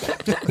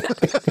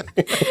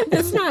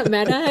 It's not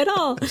meta at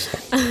all.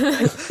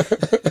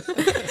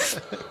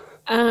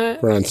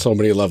 We're on so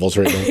many levels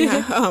right now.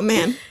 Yeah. Oh,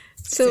 man.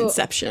 So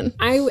Inception.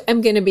 I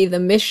am going to be the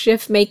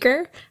mischief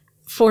maker.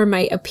 For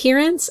my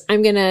appearance,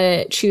 I'm going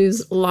to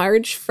choose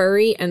large,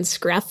 furry, and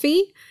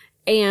scruffy.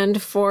 And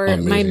for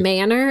my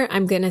manner,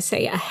 I'm going to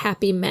say a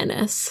happy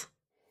menace.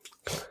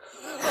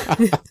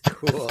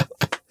 Cool.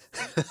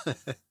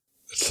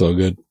 So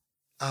good.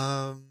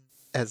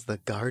 As the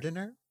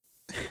gardener,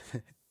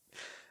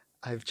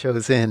 I've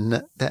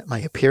chosen that my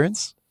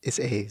appearance is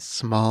a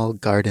small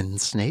garden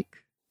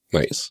snake.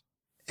 Nice.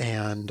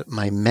 And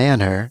my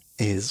manner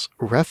is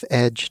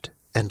rough-edged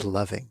and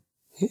loving.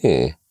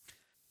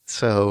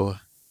 So,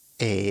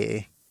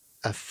 a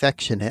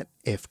affectionate,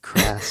 if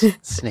crass,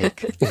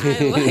 snake.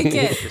 I like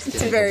it.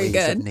 It's very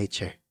good. Of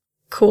nature.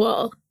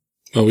 Cool.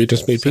 Well, we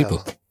just made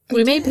people.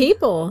 We made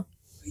people.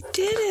 We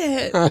did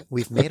it.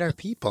 We've made our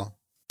people.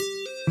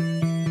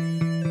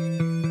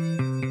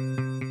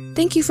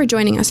 Thank you for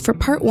joining us for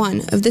part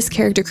 1 of this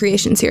character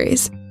creation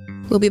series.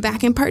 We'll be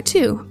back in part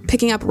 2,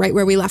 picking up right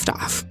where we left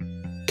off.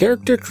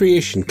 Character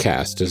Creation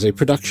Cast is a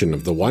production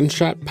of the One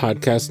Shot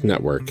Podcast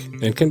Network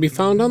and can be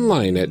found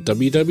online at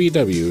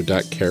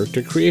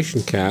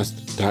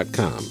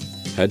www.charactercreationcast.com.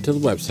 Head to the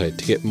website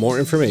to get more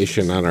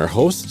information on our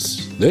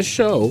hosts, this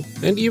show,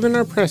 and even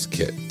our press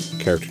kit.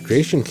 Character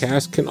Creation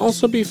Cast can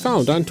also be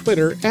found on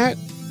Twitter at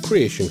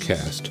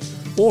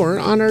CreationCast or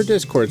on our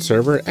Discord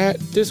server at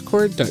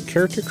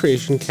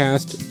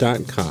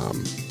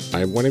discord.charactercreationcast.com.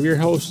 I'm one of your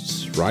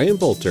hosts, Ryan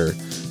Bolter,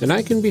 and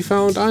I can be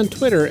found on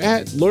Twitter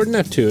at Lord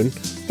Neptune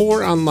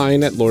or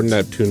online at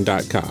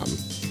lordneptune.com.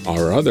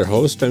 Our other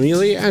host,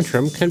 Amelia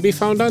Antrim, can be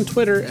found on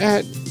Twitter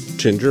at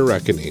Ginger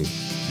Reckoning.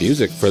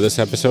 Music for this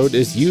episode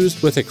is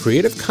used with a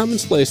Creative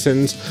Commons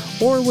license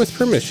or with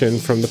permission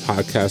from the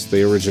podcast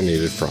they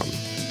originated from.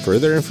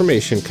 Further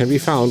information can be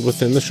found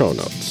within the show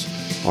notes.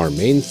 Our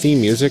main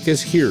theme music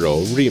is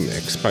Hero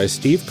Remix by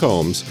Steve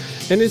Combs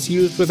and is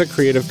used with a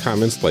Creative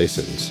Commons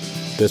license.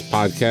 This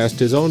podcast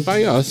is owned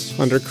by us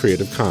under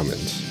Creative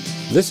Commons.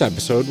 This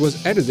episode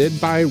was edited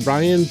by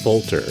Ryan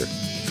Bolter.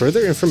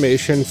 Further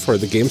information for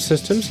the game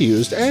systems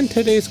used and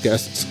today's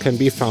guests can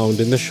be found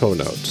in the show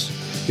notes.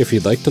 If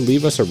you'd like to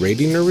leave us a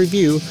rating or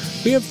review,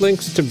 we have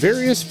links to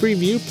various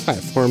review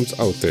platforms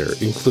out there,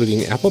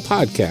 including Apple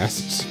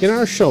Podcasts, in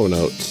our show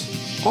notes.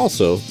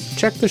 Also,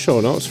 check the show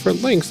notes for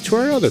links to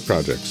our other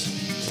projects.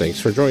 Thanks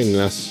for joining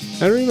us,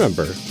 and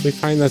remember, we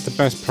find that the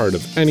best part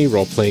of any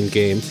role-playing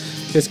game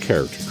is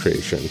character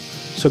creation.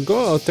 So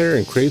go out there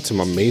and create some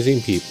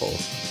amazing people.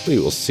 We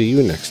will see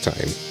you next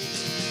time.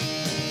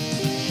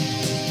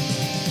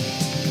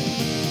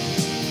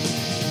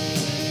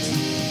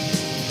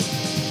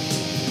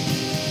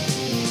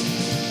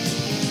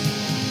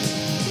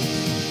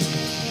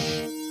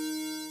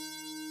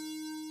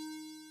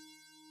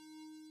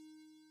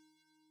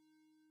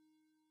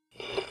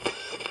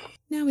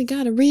 Now we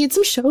gotta read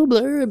some show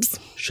blurbs.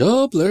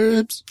 Show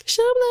blurbs.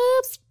 Show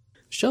blurbs.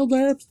 Show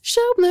blurbs.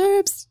 Show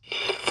blurbs.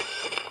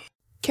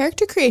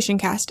 Character Creation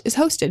Cast is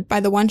hosted by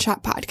the One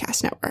Shot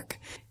Podcast Network.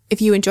 If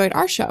you enjoyed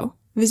our show,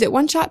 visit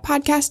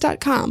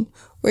oneshotpodcast.com,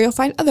 where you'll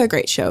find other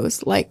great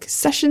shows like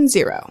Session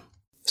Zero.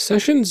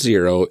 Session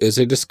Zero is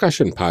a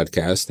discussion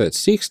podcast that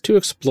seeks to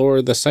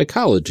explore the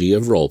psychology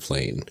of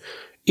role-playing.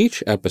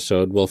 Each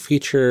episode will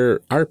feature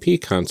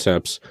RP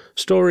concepts,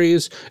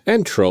 stories,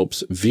 and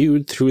tropes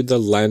viewed through the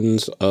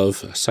lens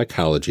of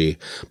psychology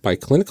by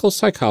clinical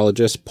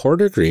psychologist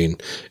Porter Green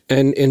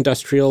and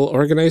industrial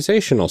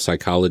organizational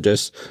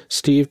psychologist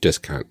Steve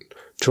Discount.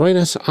 Join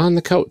us on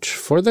the couch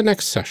for the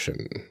next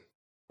session.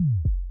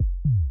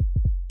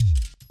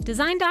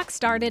 Design Doc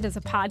started as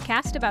a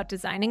podcast about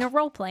designing a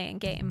role-playing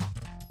game.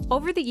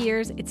 Over the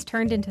years, it's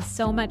turned into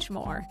so much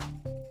more.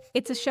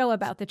 It's a show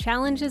about the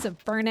challenges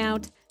of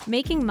burnout,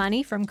 making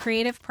money from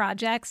creative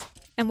projects,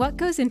 and what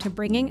goes into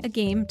bringing a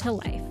game to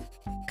life.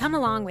 Come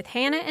along with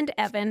Hannah and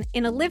Evan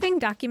in a living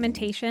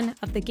documentation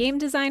of the game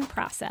design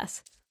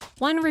process.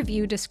 One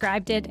review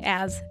described it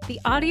as the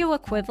audio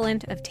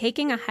equivalent of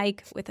taking a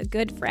hike with a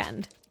good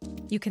friend.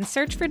 You can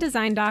search for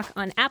Design Doc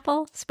on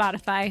Apple,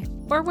 Spotify,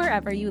 or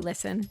wherever you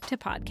listen to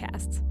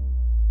podcasts.